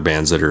couple other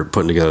bands that are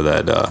putting together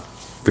that.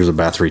 There's a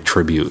Bathory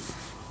tribute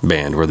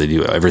band where they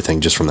do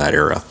everything just from that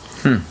era.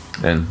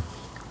 And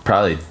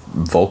probably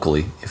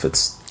vocally, if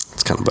it's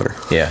kind of better.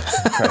 Yeah,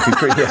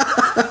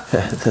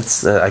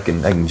 that's I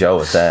can gel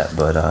with that.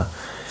 But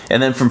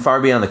and then from Far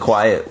Beyond the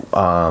Quiet,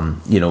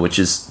 you know, which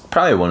is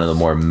probably one of the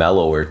more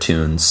mellower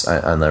tunes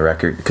on the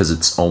record because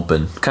it's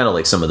open, kind of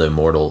like some of the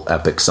Immortal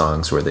epic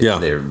songs where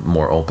they're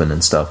more open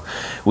and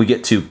stuff. We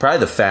get to probably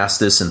the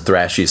fastest and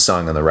thrashiest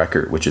song on the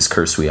record, which is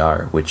 "Curse We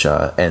Are," which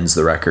ends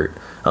the record.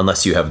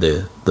 Unless you have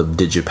the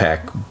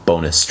Digipack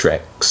bonus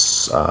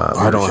tracks.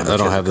 I don't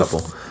have a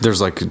couple. There's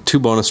like 2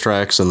 bonus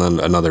tracks and then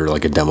another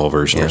like a demo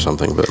version or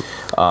something.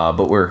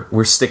 But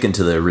we're sticking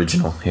to the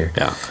original here.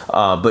 Yeah.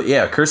 But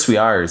yeah, Curse We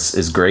Are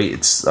is great.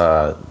 It's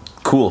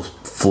cool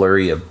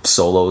flurry of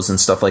solos and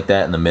stuff like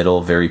that in the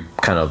middle. Very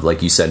kind of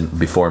like you said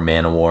before,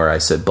 Manowar. I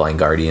said Blind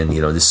Guardian. You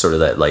know, just sort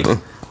of that like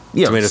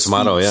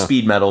tomato,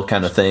 speed metal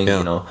kind of thing.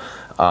 You know.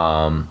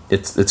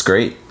 It's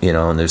great, you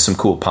know, and there's some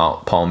cool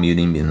palm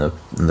muting in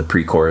the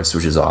pre-chorus,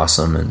 which is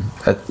awesome, and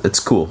it's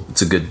cool.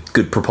 It's a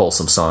good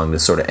propulsive song to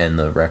sort of end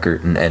the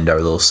record and end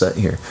our little set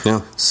here.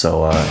 Yeah.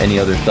 So, any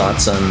other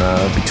thoughts on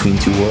Between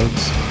Two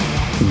Worlds?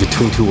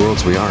 Between Two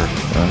Worlds, we are.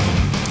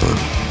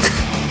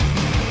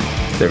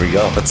 There we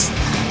go.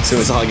 So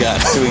that's all I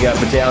got. So we got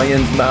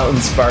Battalions,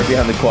 Mountains, Far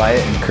Beyond the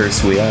Quiet, and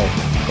Curse We Are.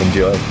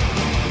 Enjoy.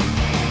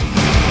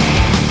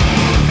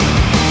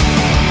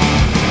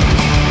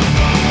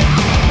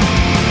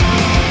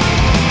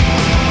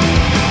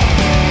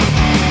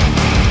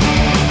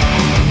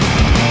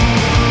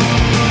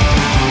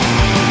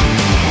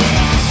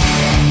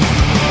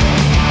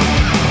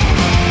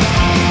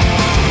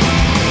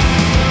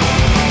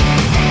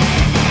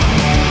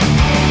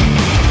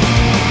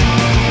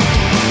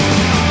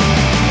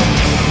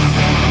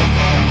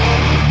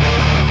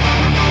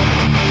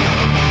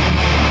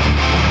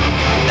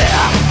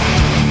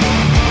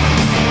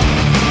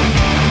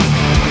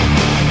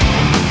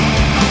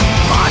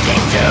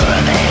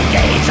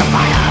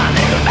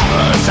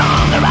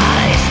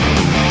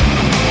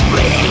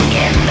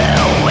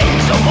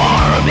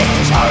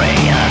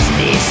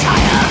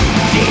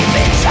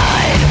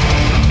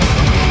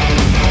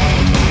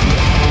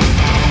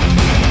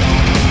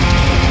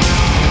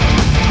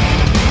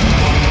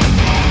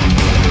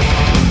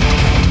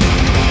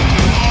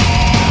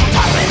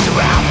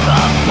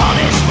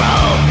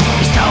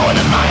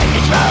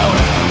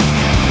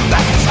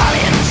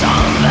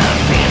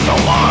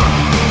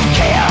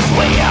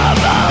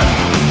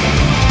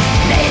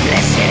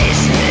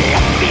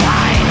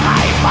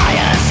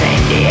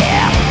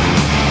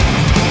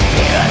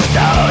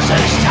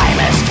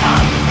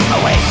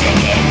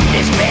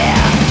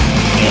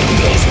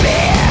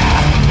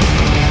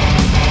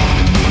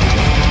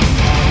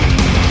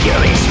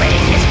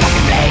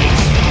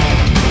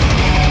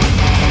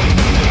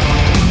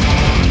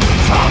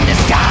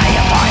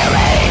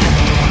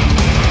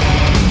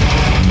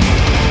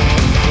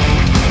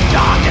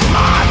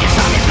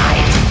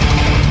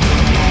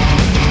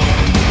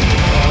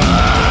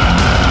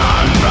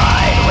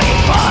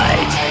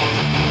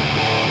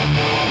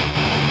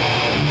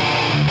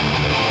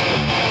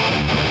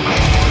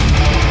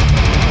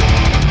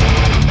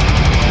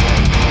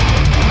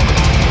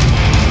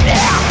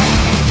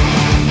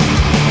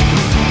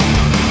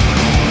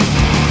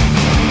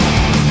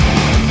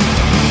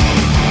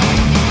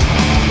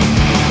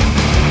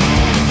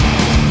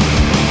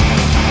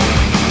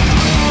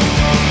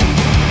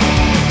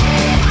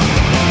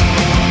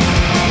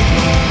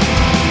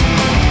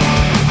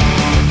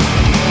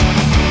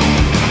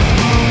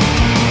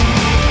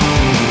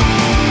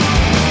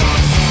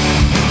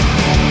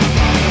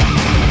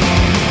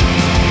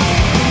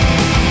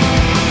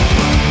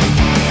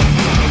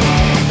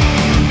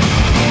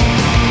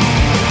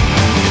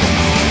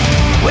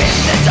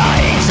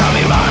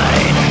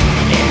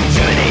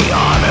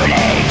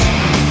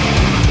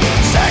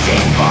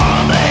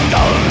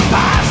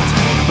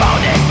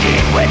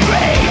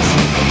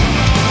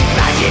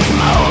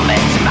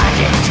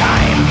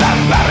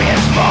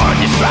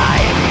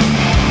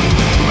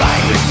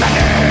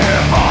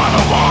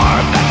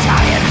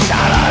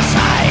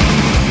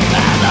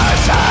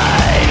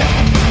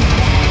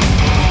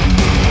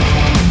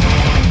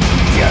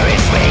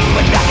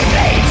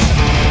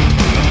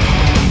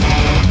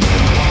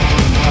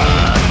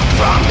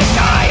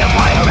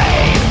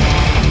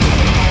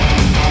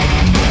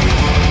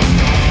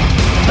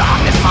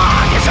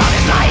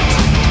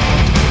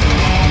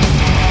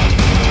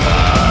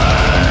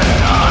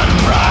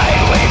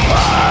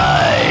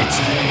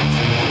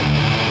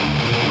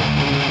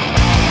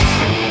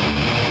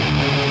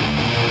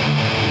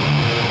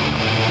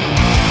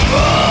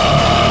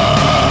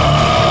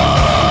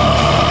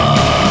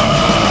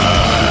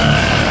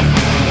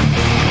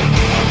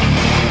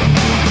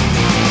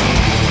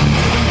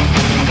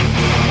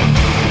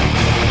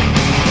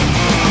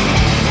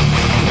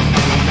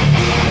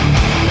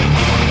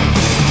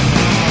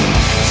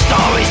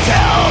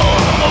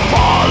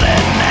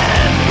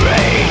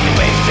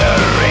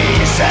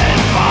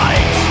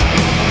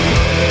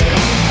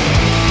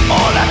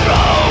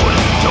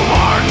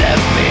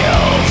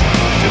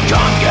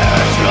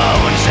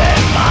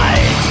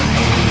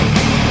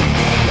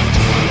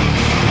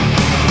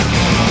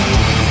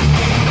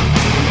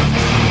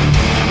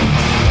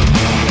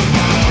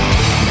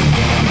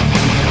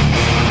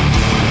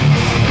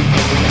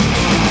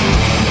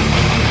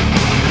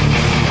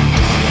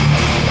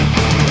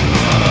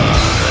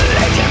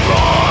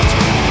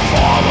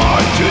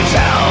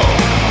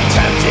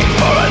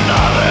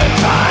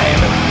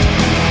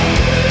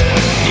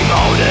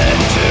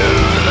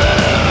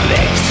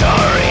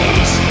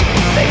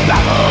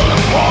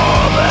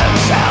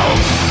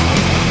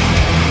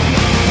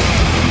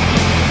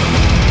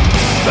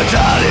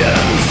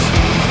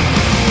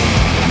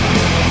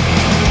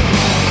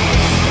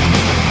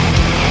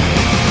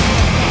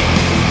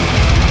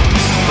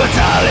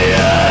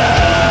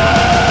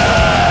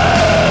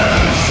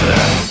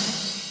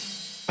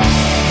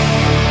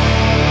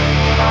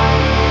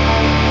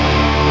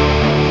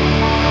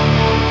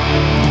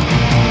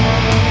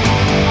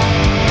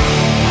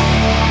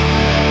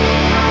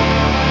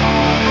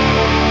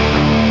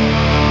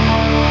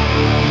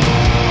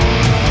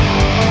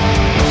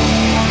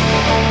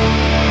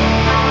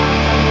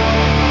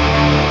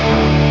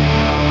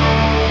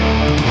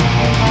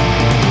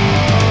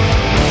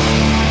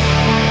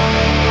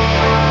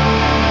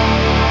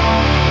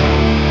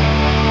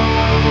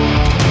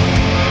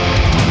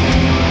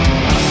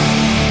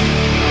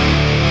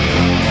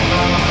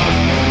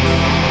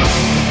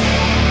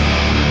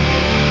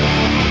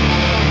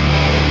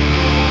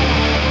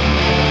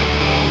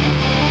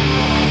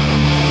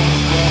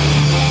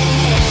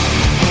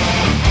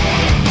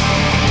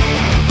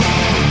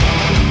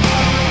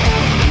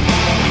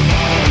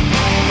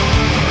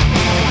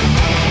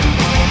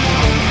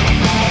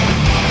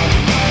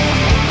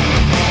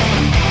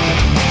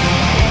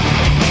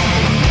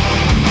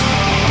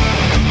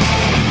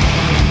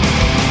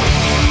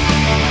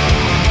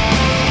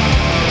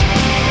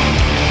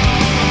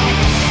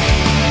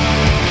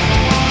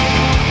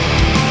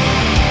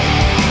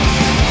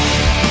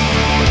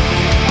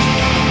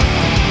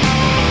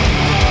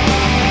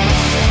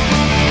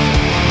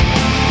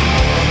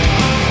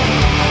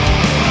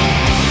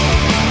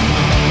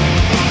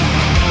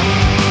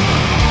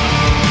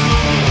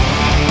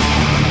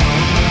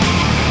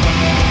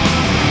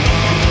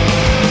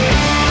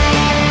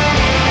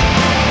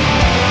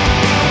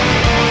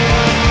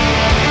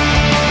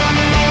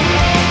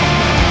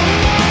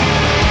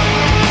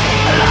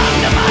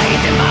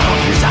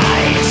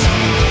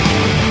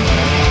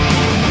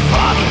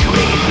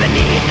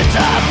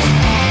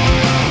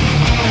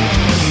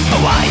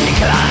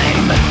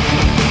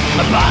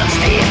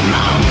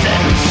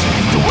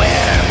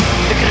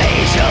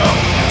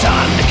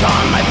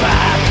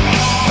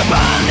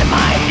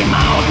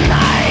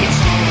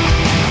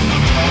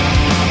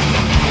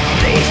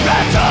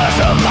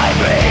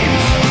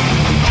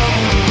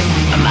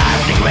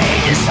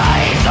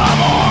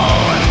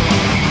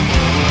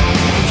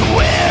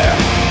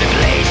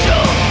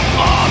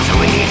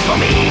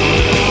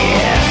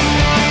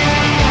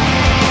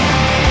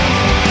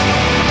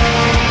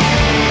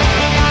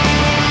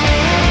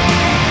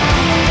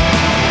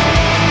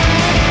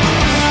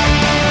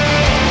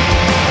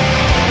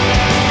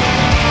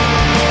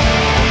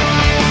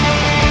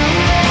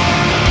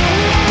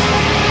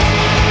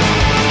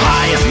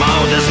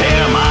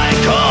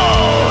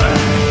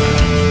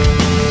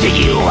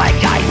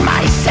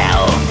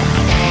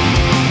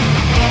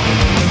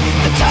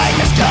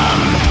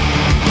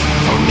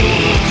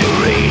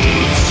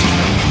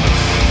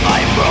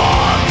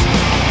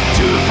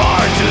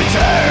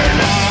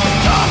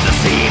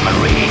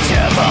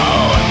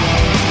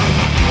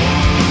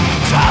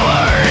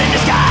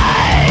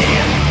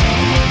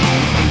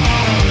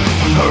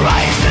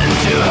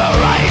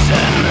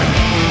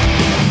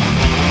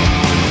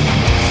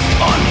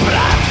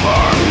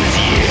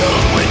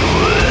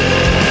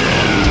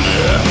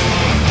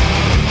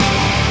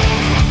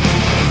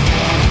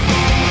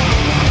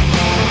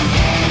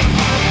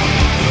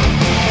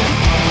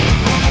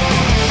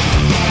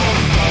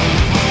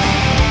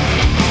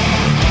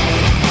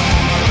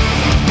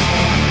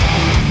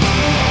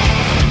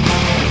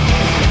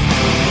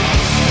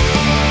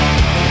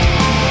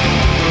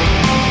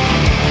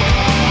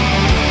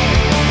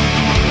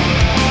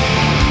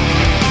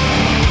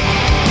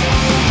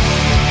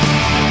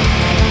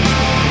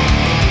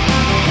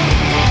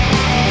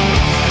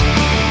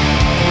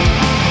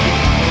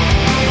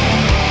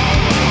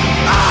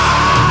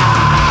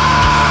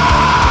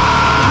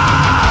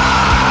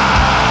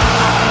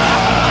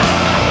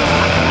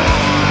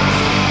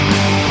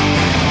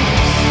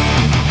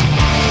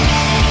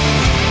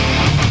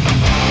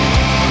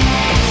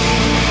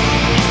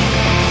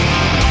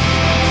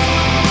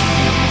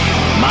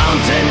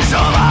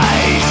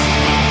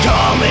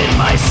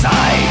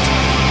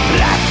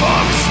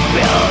 Platforms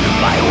built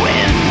by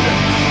wind,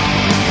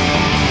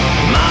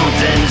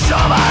 mountains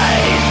of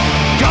ice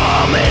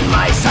come in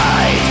my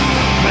sight.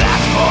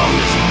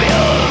 Platforms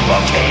built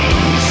for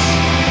kings.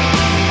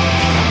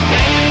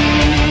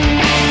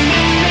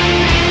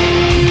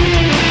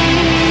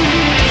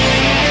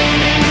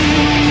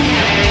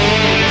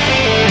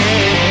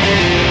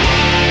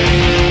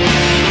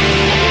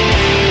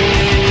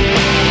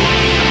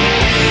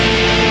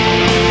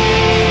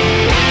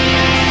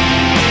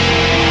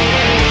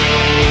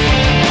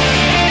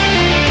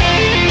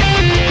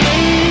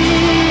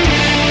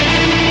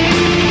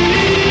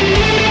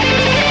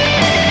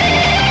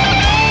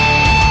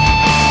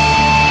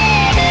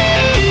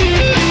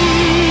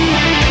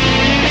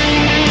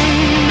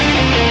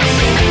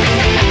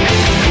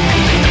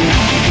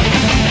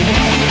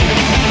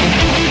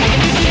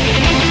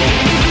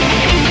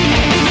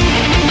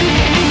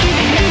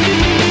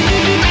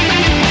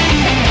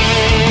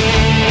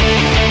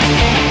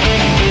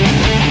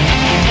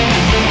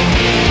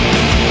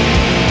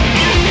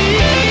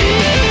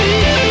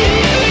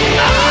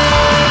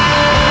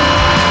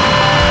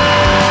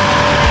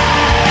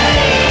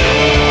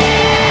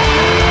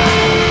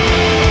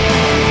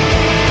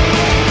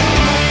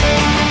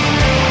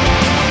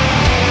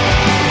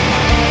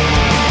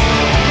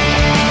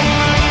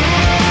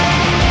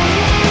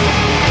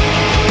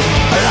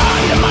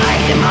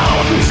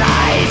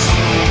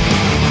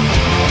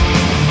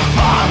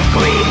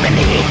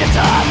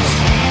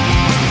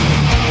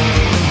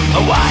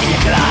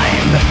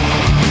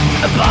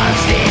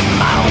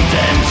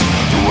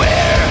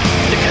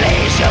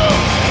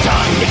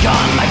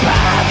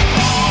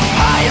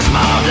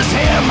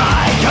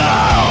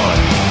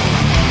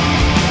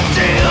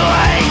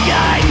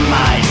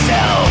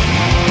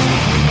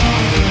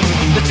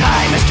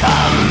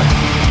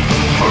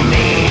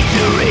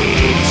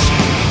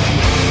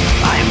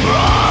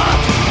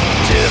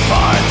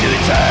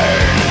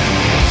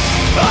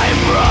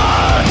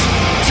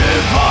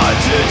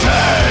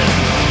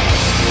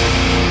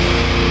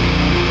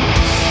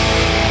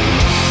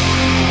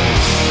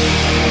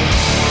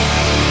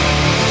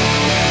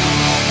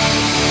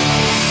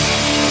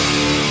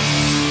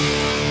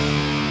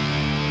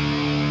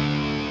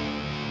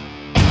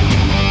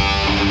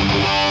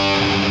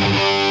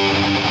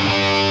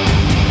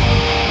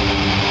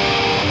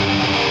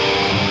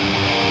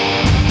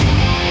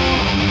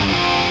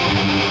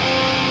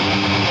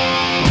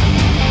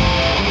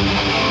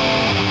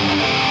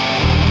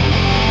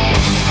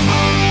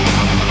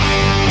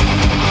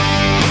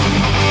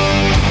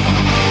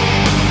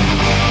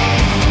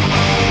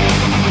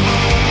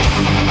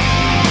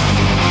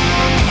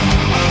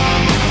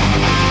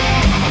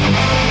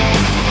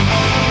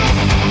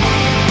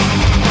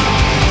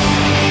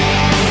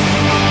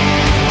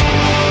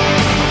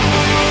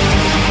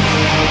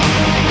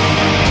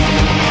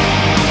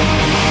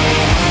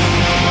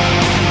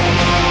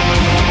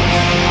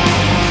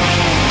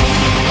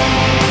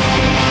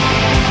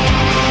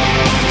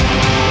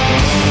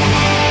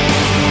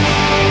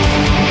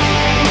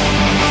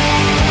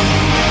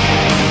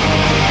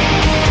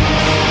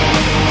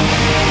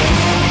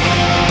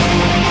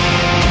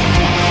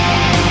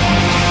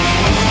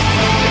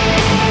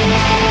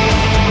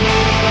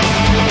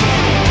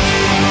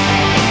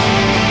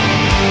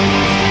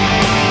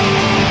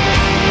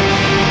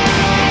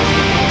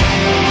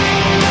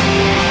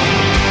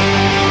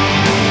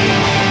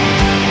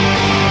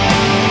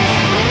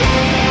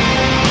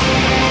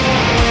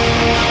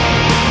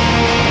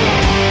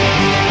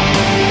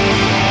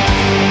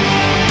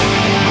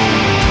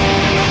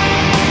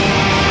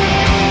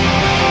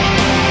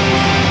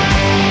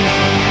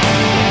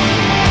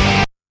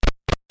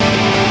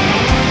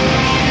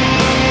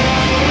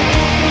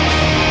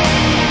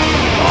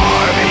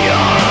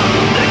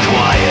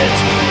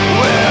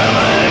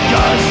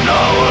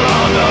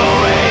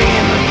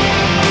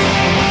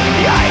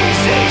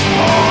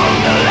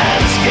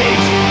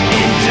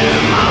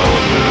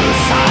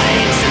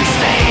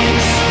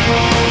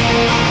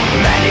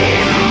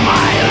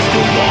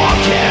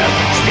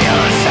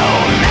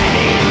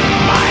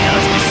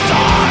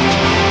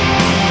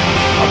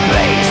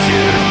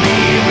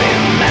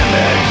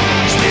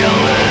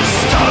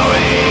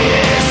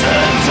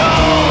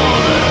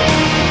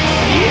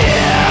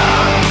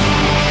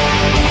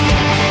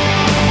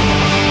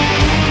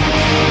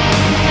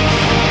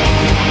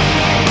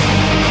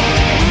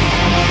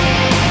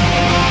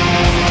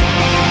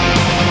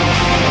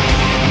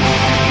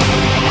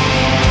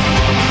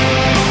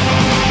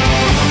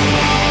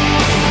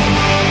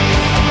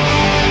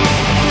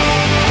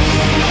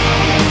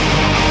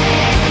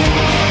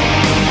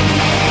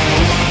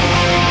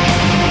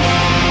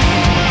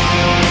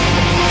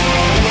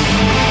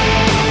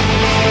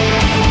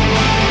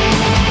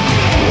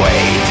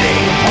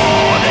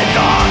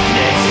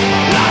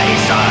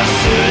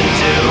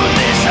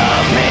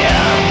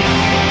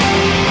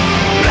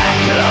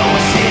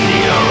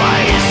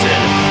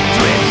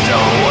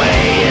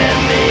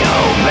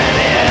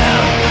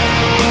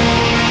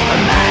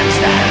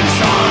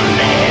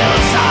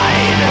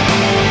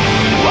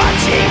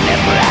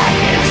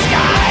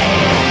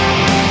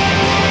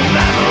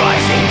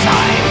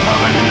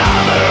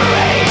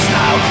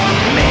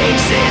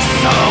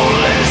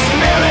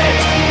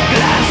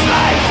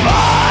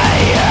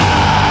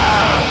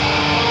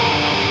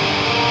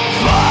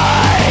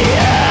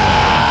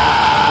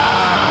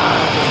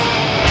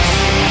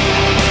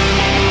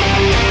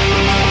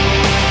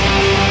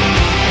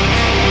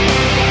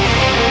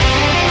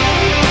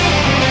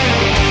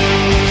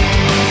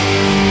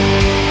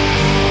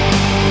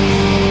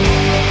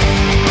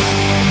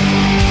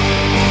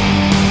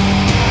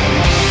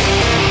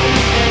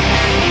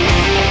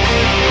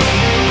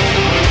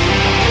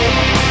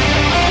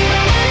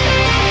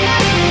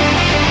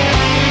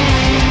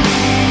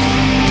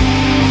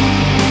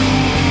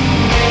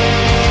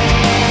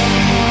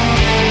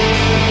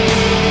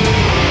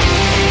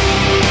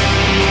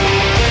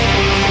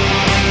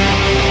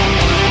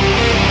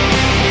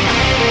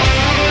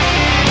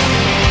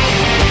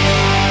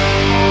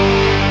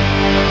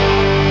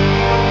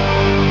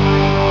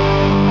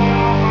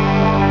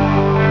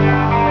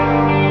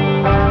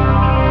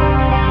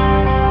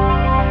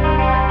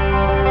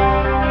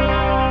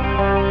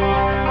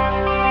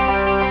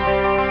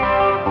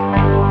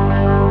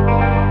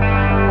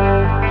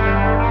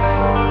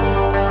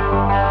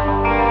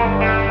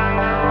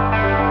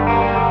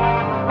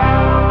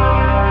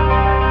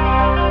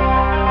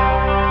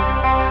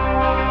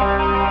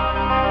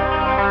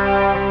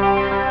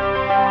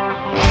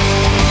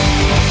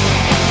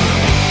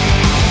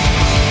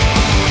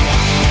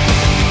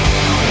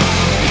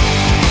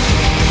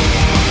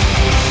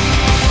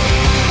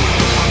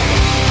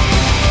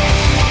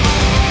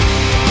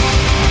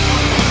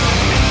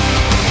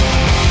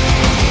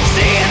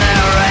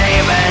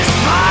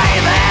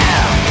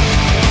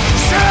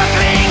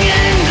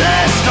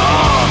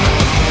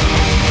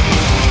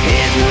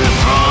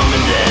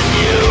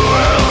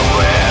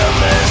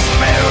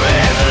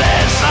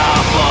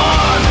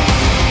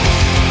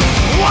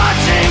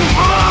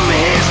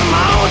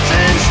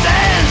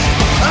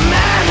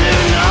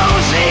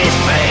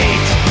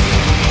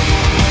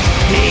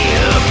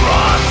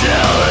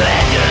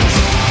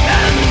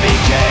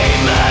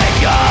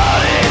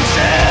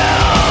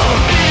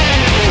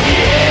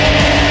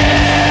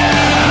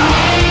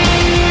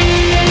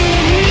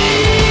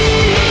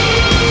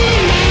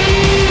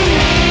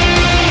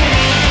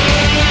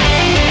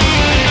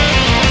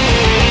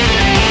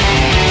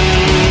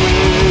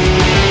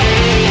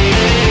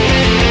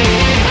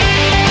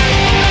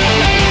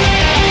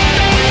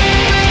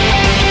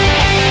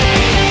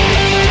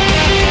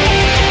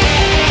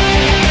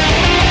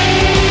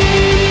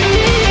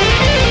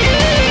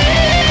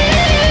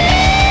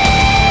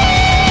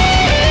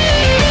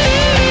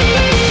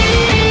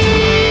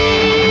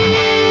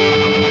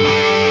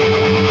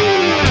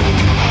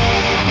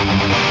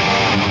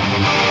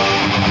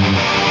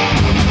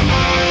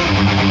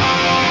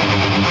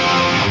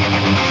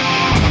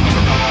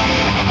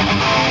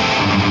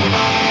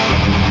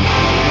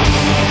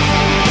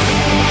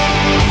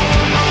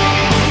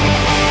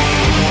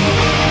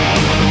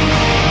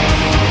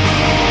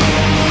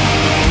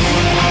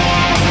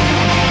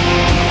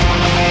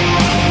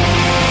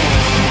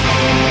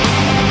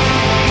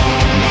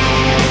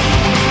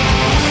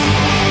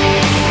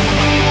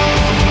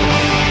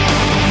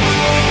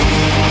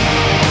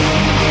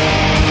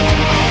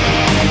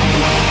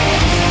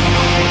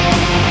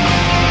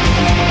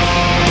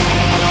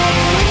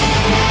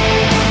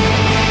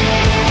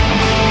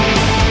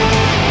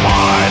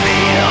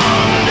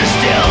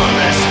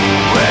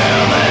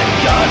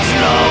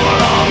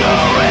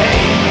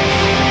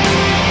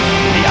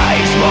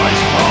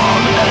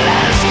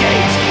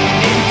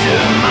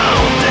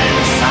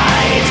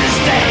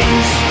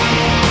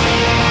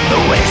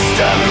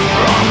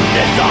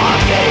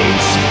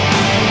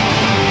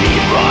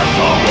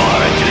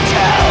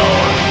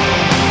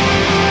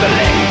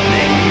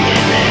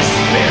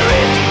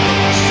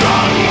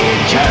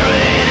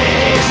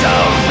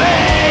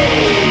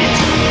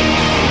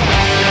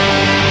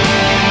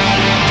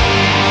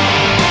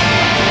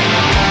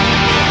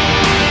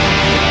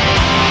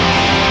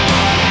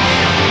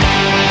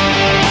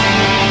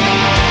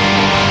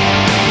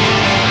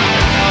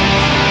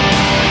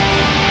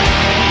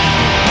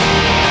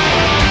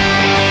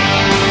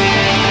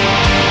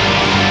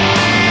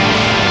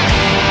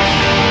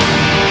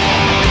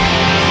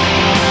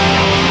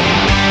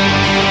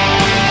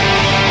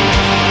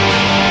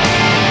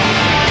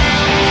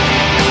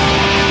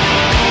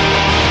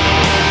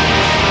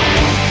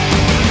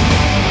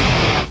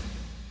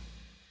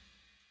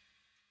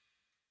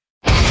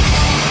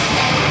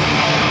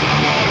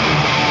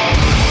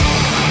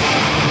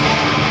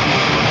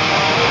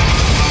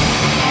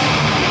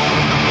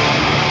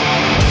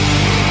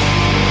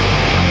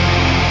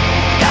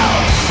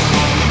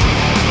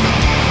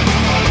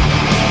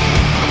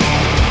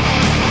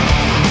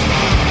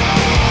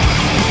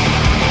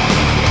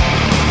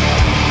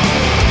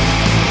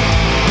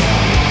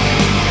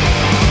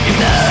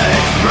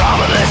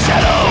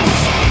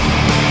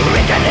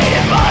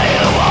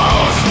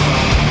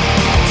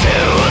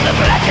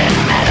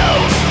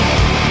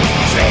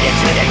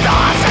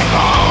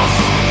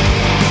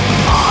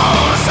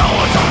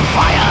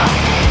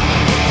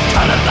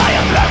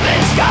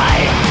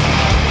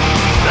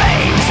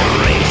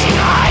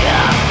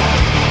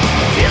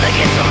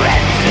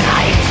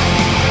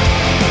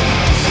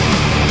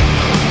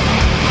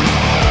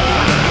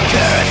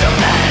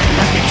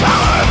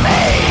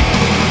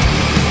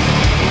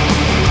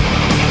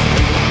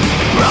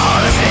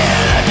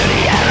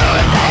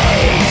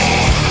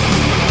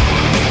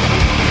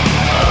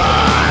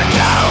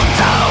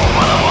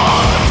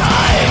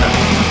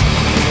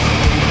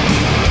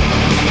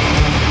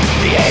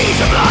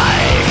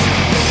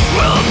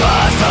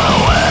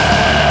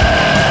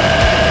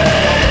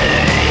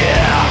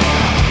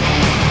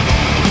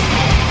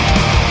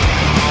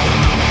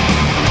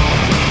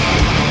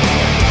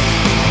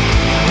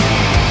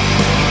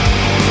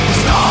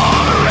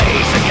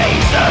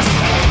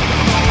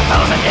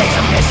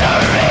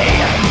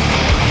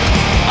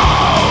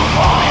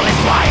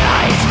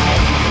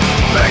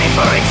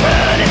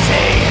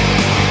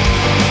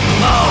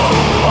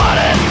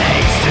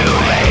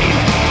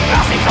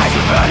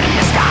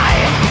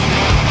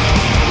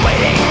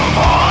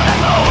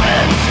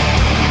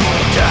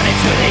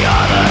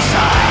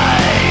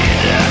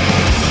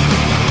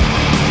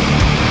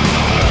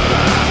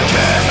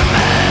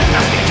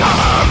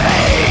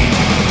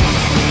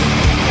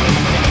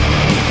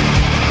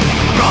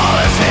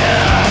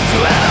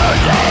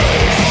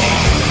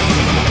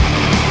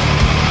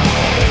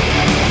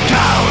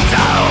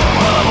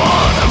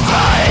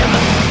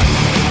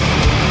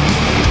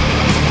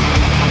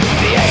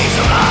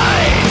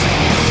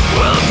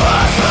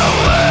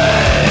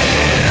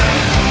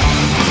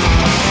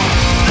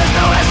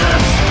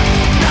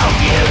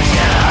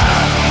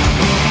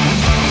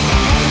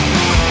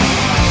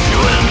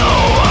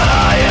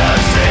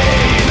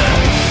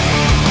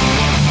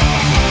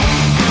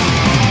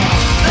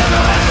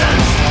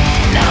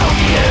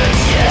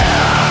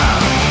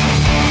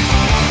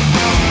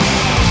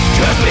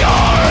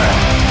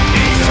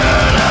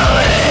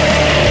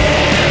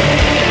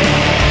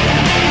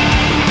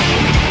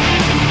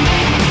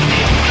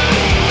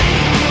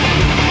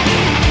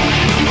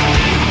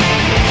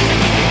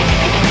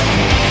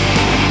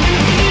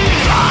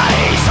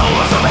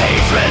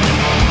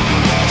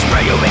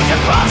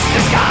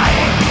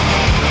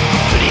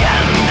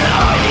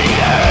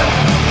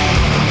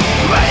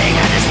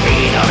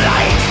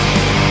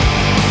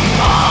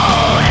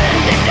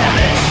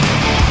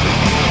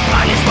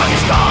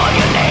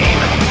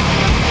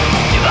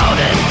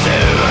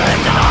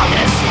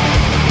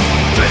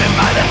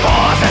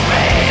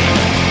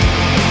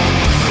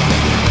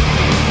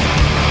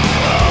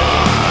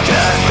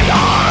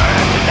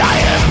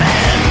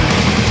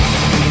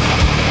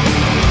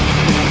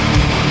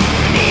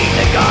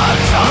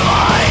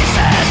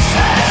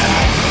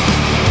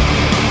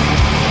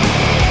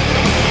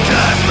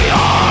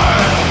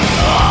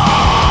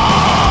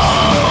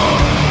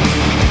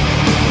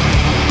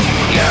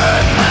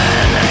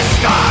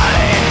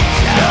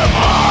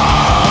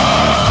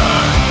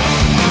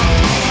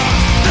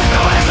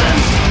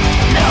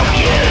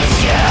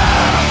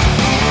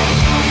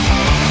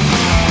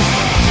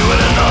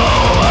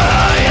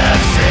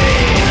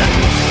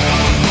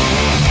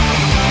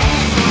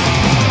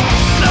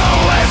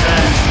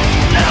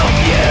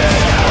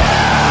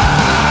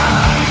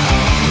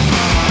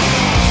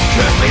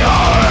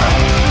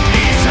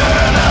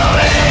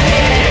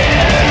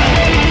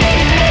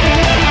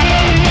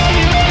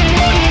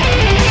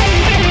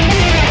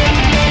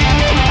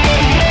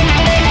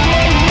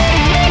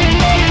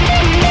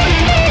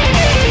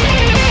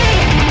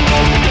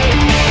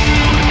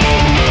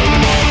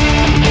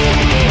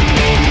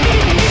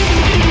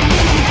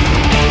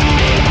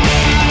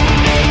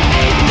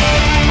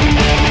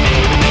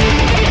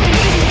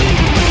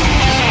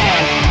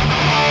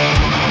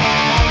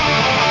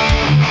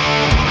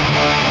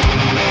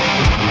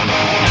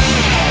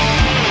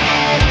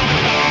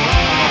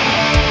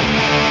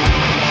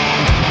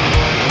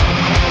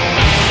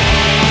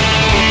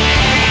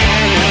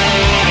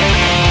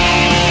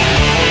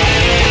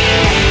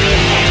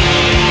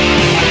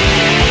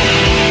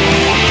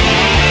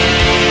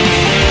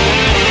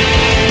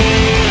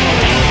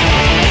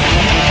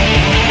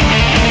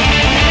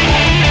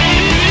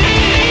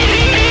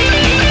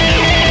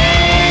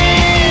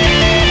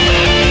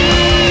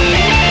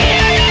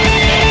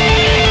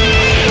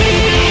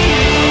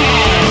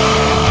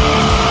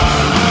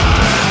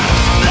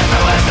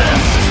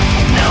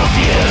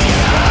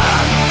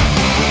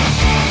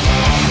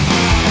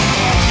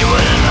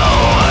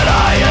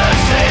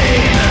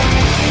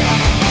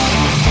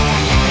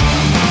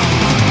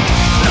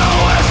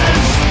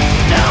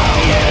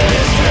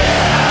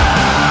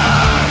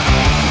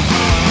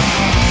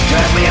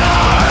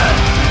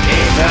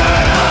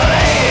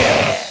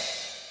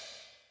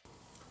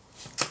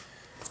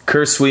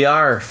 Curse We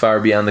Are,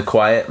 Far Beyond the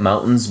Quiet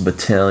Mountains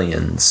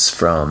Battalions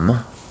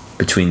from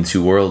Between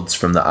Two Worlds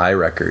from the I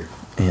record.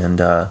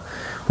 And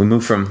we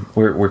move from,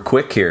 we're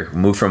quick here,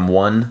 move from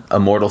one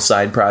immortal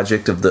side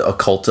project of the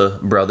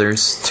Occulta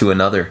brothers to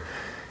another.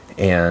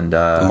 And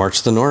March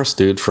of the Norse,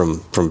 dude,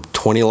 from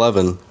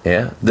 2011.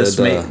 Yeah,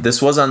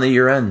 this was on the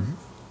year end.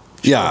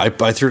 Yeah,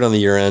 I threw it on the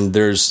year end.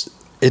 It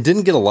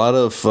didn't get a lot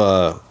of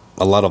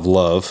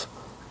love.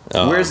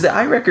 Whereas the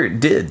I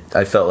record did.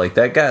 I felt like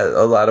that got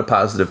a lot of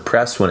positive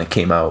press when it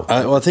came out.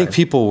 I think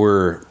people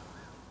were...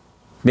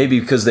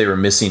 Maybe because they were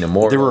missing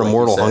Immortal. They were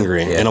Immortal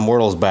hungry. Yeah. And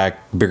Immortal's back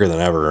bigger than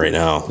ever right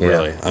now,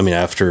 really. I mean,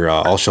 after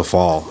All Shall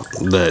Fall,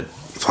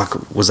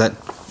 was that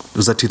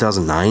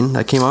 2009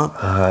 that came out?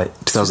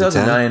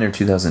 2009 or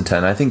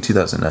 2010. I think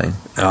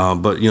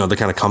 2009. But, the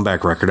kind of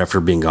comeback record after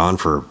being gone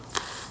for,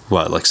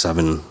 what, like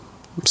 7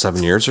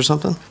 years or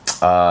something?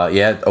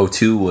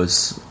 02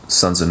 was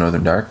Sons of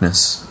Northern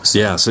Darkness. So.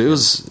 Yeah, so it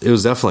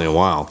was definitely a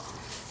while.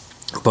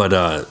 But,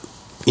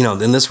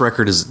 and this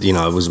record is, it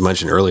was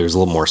mentioned earlier, is a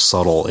little more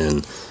subtle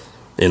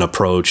in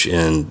approach.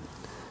 And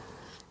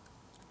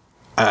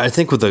I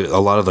think with a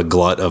lot of the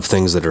glut of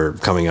things that are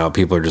coming out,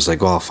 people are just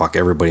like, well, fuck,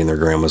 everybody and their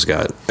grandma's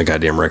got a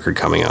goddamn record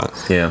coming out.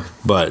 Yeah.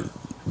 But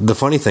the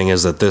funny thing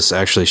is that this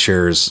actually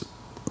shares,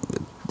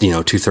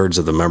 2/3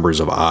 of the members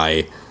of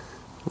I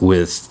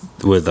with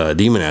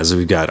Demonaz.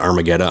 We've got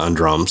Armageddon on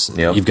drums.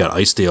 Yep. You've got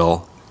Ice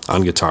Steel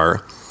on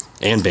guitar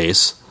and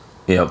bass.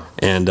 Yep.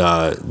 And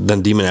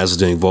then Demonaz is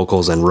doing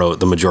vocals and wrote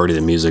the majority of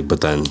the music,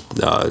 but then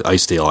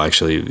Ice Steel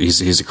actually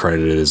he's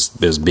accredited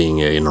as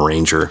being an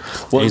arranger.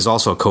 Well, and he's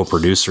also a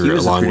co-producer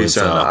along with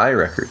on the I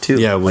record too.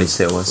 Yeah, Ice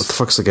Steel was. What the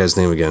fuck's the guy's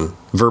name again?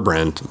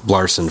 Verbrand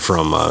Larson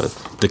from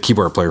the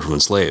keyboard player from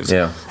Enslaved.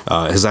 Yeah,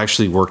 has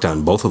actually worked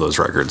on both of those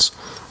records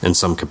in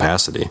some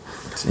capacity.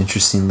 It's an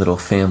interesting little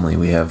family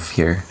we have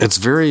here. It's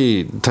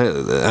very.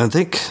 I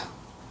think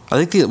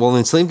the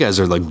Enslaved guys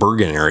are like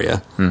Bergen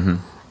area. Mm-hmm.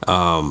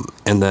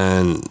 And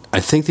then I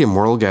think the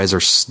Immortal guys are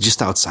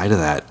just outside of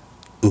that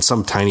in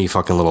some tiny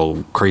fucking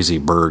little crazy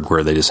burg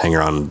where they just hang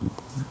around,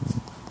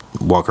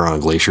 walk around on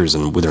glaciers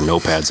and with their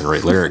notepads and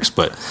write lyrics.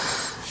 But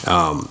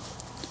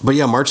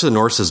yeah, March of the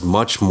Norse is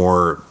much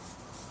more.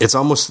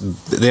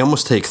 They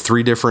almost take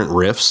 3 different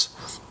riffs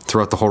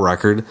throughout the whole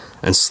record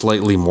and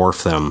slightly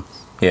morph them.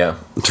 Yeah.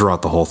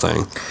 Throughout the whole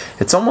thing.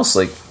 It's almost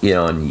like,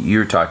 and you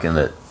were talking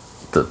that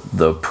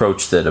the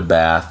approach that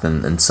Abath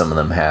and some of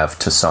them have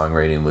to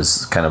songwriting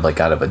was kind of like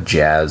out of a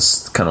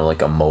jazz, kind of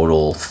like a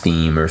modal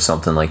theme or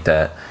something like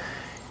that.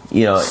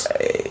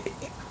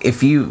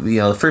 If you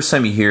the first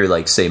time you hear,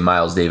 like, say,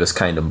 Miles Davis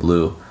Kind of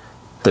Blue,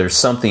 there's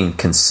something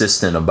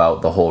consistent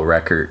about the whole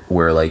record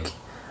where, like,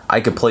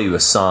 I could play you a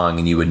song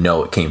and you would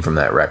know it came from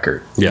that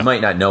record. Yeah. You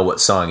might not know what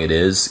song it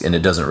is, and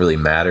it doesn't really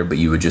matter, but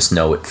you would just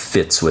know it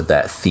fits with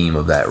that theme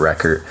of that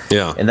record.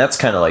 Yeah. And that's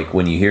kind of like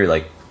when you hear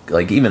like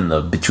even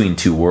the Between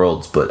Two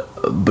Worlds, but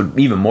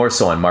even more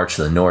so on March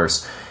of the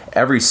Norse,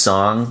 every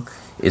song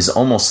is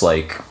almost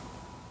like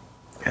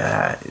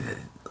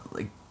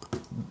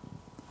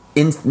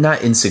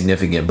not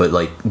insignificant, but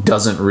like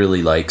doesn't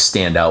really like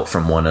stand out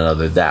from one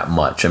another that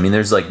much. I mean,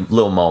 there's like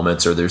little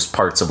moments, or there's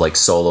parts of like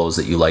solos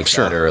that you like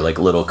better, or like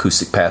little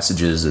acoustic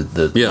passages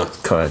that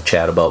kind of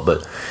chat about.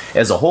 But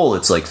as a whole,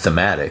 it's like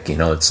thematic.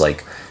 It's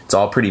like it's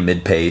all pretty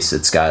mid pace.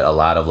 It's got a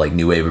lot of like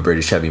new wave of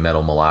British heavy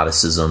metal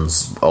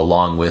melodicisms,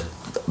 along with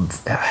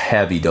a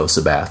heavy dose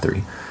of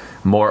Bathory.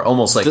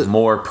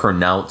 More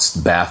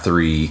pronounced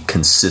Bathory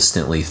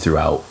consistently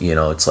throughout.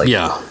 It's like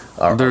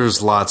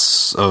there's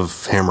lots of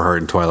Hammerheart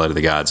and Twilight of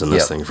the Gods in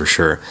this thing for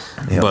sure,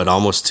 but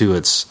almost to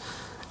its,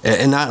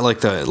 and not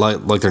like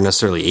like they're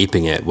necessarily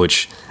aping it.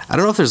 Which I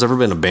don't know if there's ever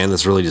been a band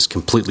that's really just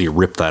completely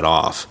ripped that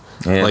off.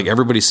 Yeah. Like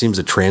everybody seems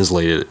to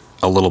translate it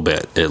a little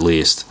bit at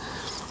least.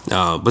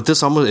 But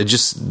this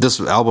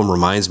album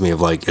reminds me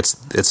of like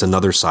it's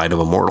another side of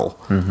Immortal,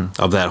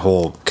 of that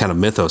whole kind of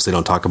mythos. They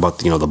don't talk about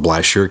the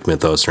Blashirk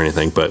mythos or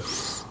anything, but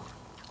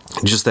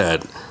just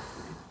that.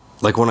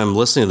 Like when I'm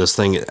listening to this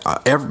thing,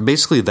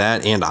 basically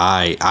that and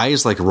I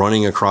is like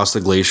running across the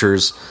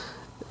glaciers.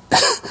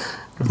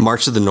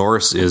 March of the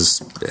Norse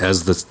is,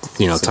 as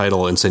the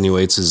title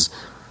insinuates,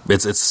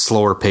 it's a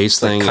slower pace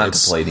thing. Like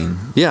contemplating.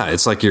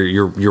 It's like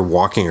you're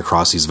walking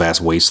across these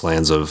vast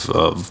wastelands of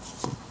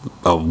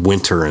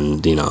winter,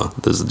 and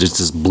there's just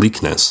this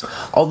bleakness.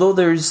 Although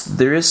there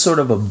is sort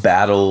of a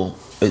battle.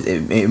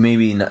 It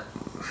maybe not.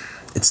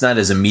 It's not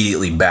as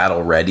immediately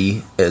battle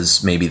ready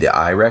as maybe the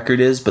I record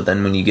is, but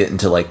then when you get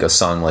into like a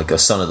song like A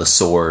Son of the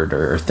Sword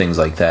or things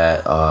like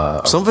that,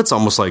 some of it's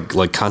almost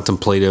like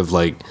contemplative,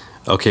 like,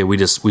 okay, we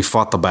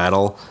fought the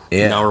battle,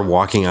 and now we're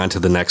walking on to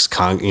the next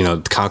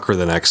conquer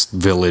the next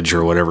village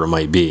or whatever it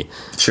might be.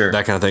 Sure.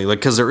 That kind of thing. Like,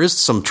 because there is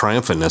some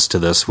triumphantness to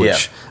this,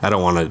 which I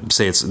don't want to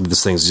say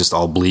this thing's just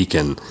all bleak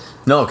and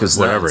because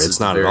whatever.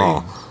 It's not at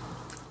all.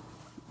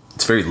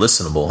 It's very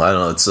listenable. I don't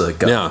know. It's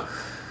like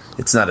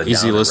it's not a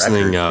easy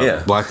listening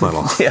black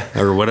metal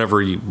or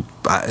whatever.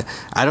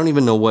 I don't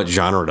even know what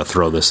genre to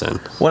throw this in.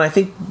 Well, I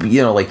think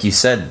like you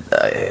said,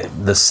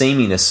 the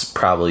sameness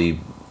probably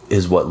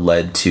what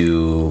led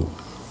to,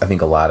 I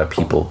think, a lot of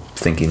people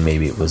thinking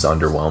maybe it was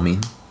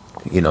underwhelming.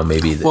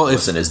 Maybe it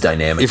wasn't as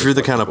dynamic. If you're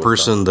the kind of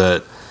person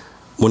that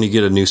when you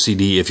get a new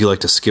CD, if you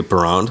like to skip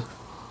around,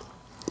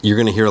 you're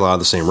going to hear a lot of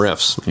the same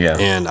riffs. Yeah.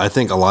 And I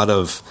think a lot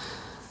of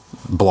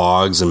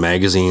blogs and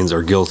magazines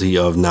are guilty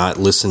of not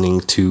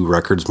listening to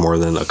records more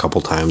than a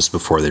couple times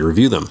before they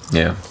review them.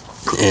 Yeah.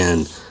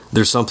 And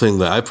there's something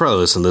that I probably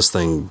listened to this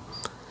thing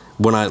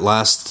when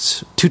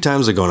 2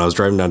 times ago when I was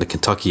driving down to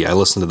Kentucky. I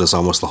listened to this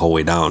almost the whole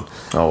way down.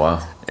 Oh,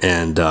 wow.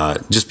 And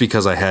just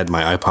because I had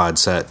my iPod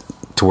set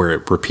to where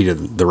it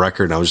repeated the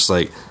record, and I was just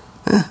like,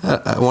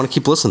 I want to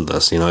keep listening to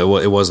this.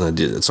 It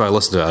wasn't so I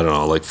listened to it, I don't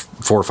know, like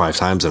 4 or 5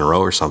 times in a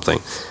row or something.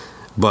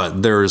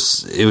 But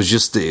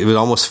it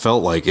almost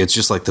felt like it's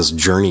just like this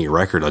journey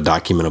record, a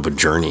document of a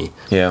journey,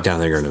 kind of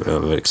thing,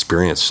 of an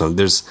experience. So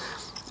there's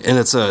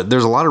a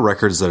lot of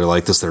records that are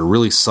like this. They're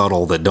really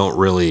subtle. They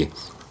don't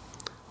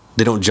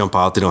jump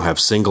out. They don't have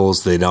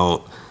singles. They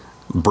don't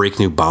break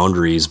new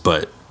boundaries.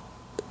 But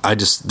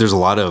there's a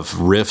lot of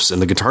riffs, and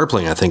the guitar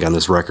playing I think on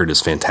this record is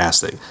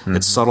fantastic. Mm-hmm.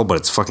 It's subtle, but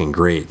it's fucking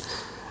great.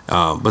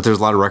 But there's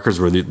a lot of records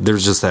where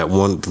there's just that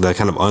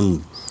kind of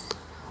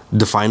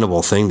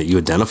undefinable thing that you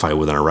identify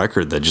with on a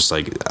record that just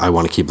like, I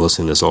want to keep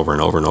listening to this over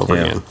and over and over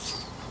again.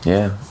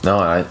 Yeah. No,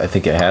 I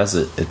think it has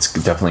it. It's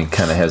definitely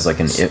kind of has like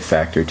an it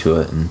factor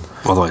to it. And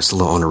although I still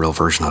don't own a real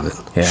version of it.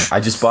 Yeah. I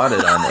just bought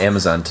it on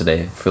Amazon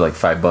today for like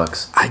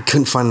 $5. I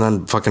couldn't find it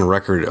on fucking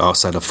record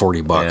outside of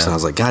 $40. And I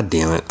was like, God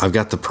damn it. I've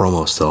got the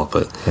promo still,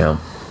 but yeah.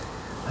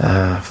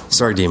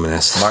 Sorry,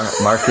 Demoness.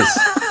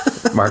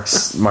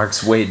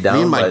 Mark's weighed down.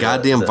 Me and my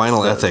goddamn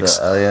vinyl ethics.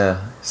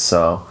 Yeah.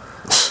 So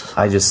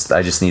I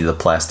just need the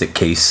plastic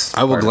case.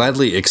 I will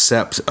gladly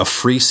accept a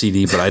free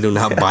CD, but I do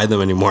not buy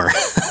them anymore.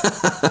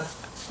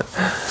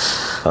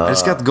 I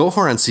just got the Go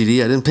For on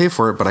CD. I didn't pay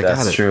for it, but I got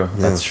it. That's true.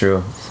 That's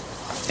true.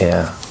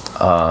 Yeah.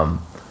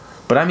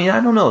 But I mean,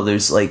 I don't know.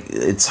 There's like,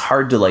 it's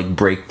hard to like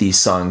break these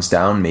songs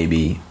down.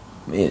 Maybe.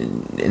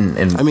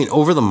 I mean,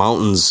 Over the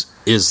Mountains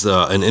is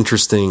an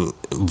interesting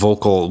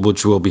vocal,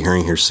 which we'll be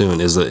hearing here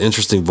soon. Is an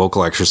interesting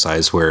vocal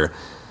exercise where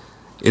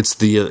it's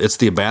the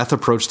Abath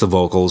approach to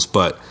vocals,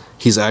 but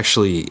he's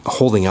actually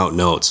holding out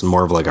notes in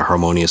more of like a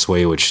harmonious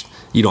way, which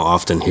you don't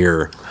often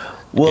hear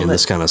in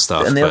this kind of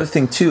stuff. And the other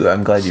thing too,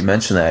 I'm glad you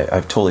mentioned that.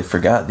 I've totally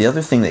forgot. The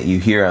other thing that you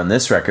hear on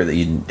this record that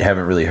you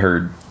haven't really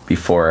heard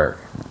before,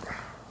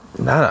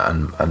 not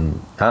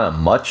on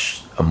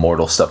much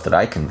Immortal stuff that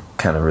I can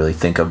kind of really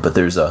think of, but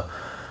there's a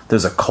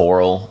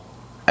choral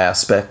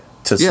aspect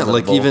to some of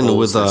the vocals. Even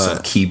with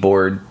some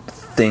keyboard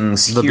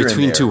things. The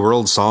Between Two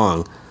Worlds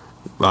song.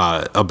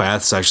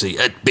 Abath's actually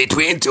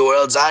between two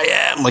worlds I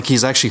am, like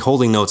he's actually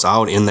holding notes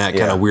out in that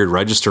kind of weird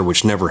register,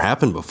 which never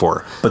happened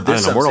before. But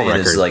this I'm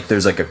saying is like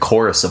there's like a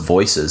chorus of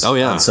voices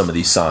on some of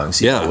these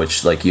songs, you know,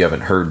 which like you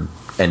haven't heard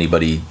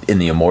anybody in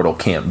the Immortal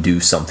camp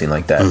do something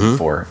like that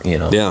before, you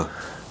know. Yeah.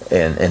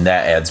 And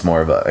that adds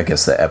more of a, I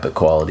guess, the epic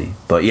quality.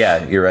 But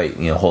yeah, you're right,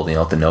 you know, holding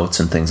out the notes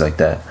and things like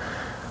that.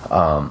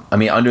 I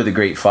mean, Under the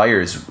Great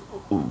Fires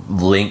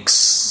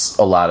links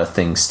a lot of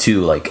things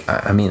too. Like,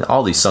 I mean,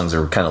 all these songs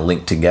are kind of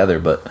linked together,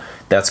 but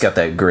that's got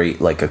that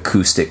great like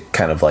acoustic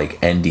kind of like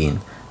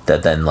ending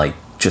that then like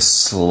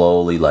just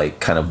slowly like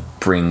kind of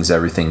brings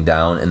everything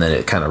down, and then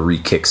it kind of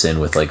re-kicks in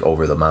with like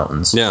Over the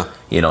Mountains. Yeah,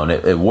 you know, and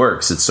it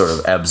works. It sort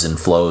of ebbs and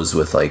flows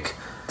with like,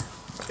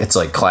 it's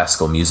like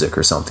classical music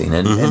or something.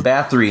 And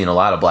Bathory and a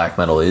lot of black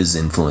metal is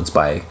influenced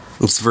by.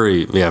 It's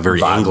very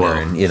Wagner, Anglo,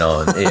 and, you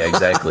know,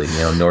 exactly. You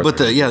know, North. But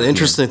the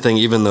interesting thing,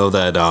 even though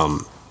that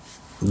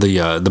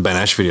the Ben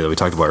Ash video that we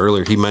talked about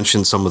earlier, he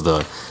mentioned some of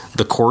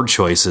the chord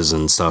choices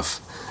and stuff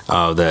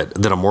that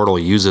Immortal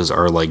uses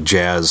are like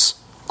jazz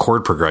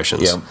chord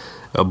progressions. Yeah.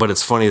 But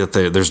it's funny that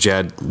there's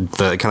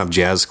the kind of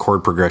jazz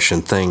chord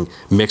progression thing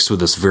mixed with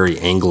this very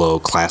Anglo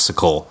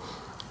classical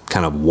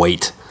kind of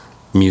white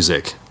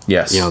music.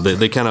 Yes. You know,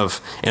 they kind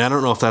of, and I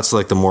don't know if that's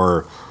like the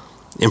more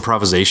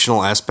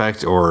improvisational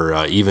aspect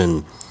or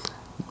even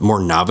more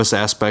novice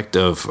aspect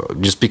of,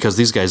 just because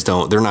these guys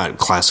they're not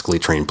classically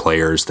trained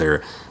players.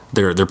 They're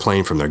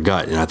playing from their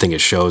gut, and I think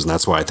it shows, and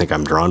that's why I think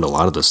I'm drawn to a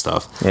lot of this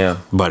stuff. Yeah.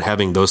 But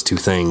having those two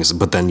things,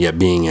 but then yet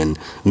being in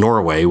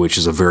Norway, which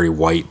is a very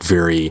white,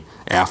 very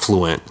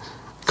affluent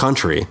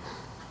country,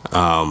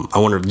 I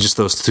wonder if just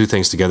those two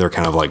things together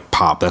kind of like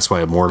pop. That's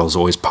why Immortals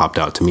always popped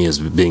out to me as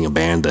being a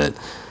band that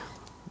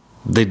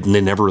they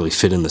never really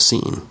fit in the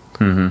scene.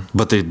 Mm-hmm.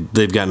 But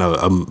they've gotten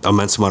an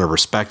immense amount of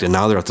respect, and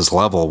now they're at this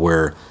level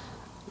where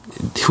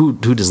who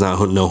does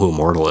not know who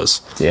Immortal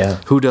is?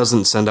 Yeah. Who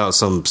doesn't send out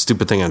some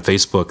stupid thing on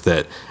Facebook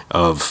that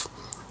of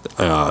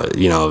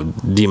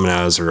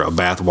Demonaz or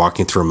Abath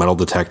walking through a metal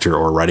detector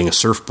or riding a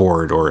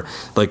surfboard, or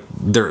like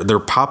they're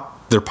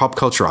pop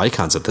culture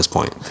icons at this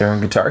point. They're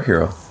on Guitar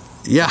Hero.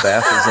 Yeah.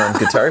 Abath is on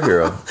Guitar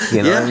Hero.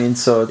 You know what I mean?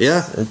 So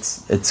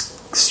it's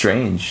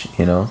strange,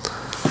 you know.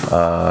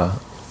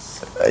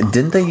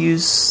 Didn't they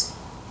use?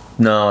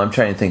 No, I'm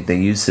trying to think. They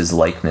use his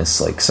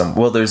likeness, like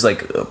there's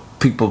like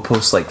people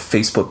post like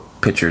Facebook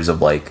pictures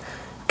of like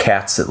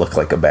cats that look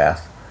like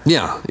Abath.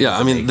 Yeah.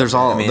 I mean, there's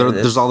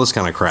all this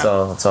kind of crap.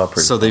 It's all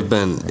pretty. So they've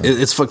been.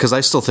 It's fun because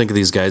I still think of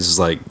these guys as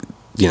like,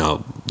 you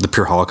know, the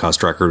Pure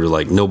Holocaust record.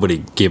 Like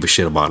nobody gave a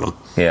shit about them.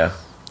 Yeah.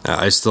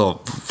 I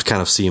still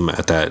kind of see them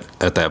at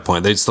that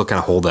point. They still kind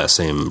of hold that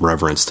same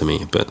reverence to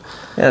me. But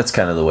yeah, that's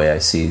kind of the way I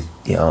see.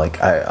 You know,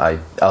 like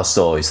I'll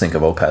still always think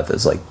of Opeth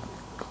as like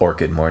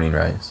Orchid Morning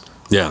Rise.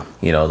 Yeah.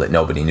 You know, that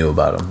nobody knew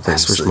about him. I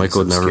wish Michael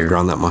would never have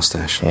grown that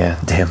mustache. Yeah,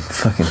 damn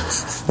fucking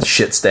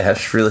shit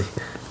stash really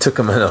took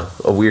him in a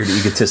weird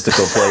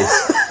egotistical place.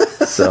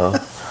 So,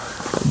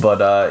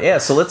 but yeah,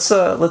 so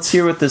let's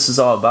hear what this is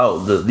all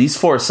about. These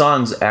 4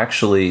 songs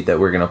actually that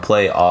we're gonna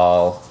play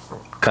all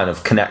kind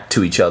of connect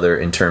to each other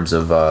in terms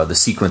of the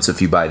sequence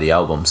if you buy the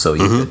album. So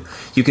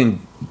you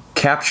can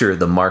capture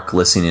the Mark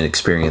listening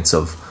experience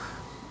of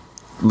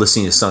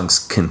listening to songs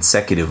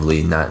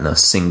consecutively, not in a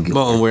single.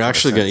 Well, and we're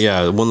actually going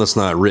to, the one that's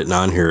not written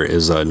on here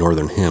is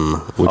Northern Hymn,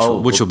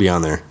 which will be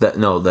on there.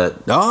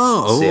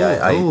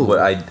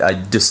 I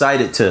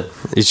decided to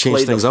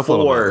play things up a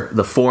little bit.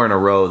 The 4 in a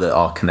row that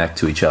all connect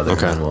to each other, and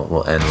then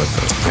we'll end with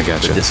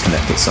the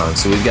disconnected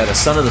songs. So we've got A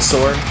Son of the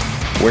Sword,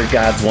 Where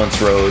Gods Once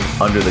Rode,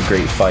 Under the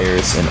Great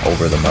Fires, and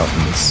Over the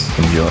Mountains.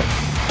 Enjoy.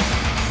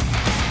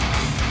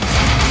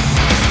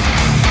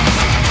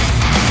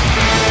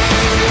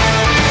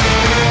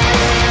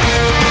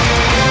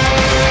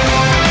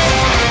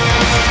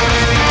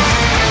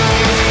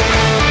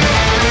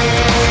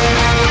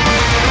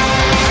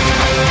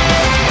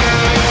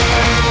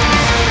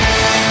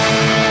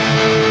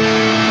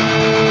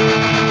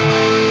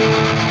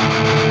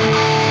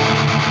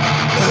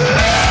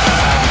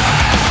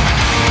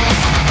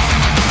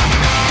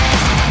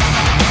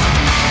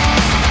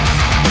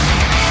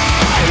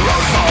 I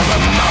rose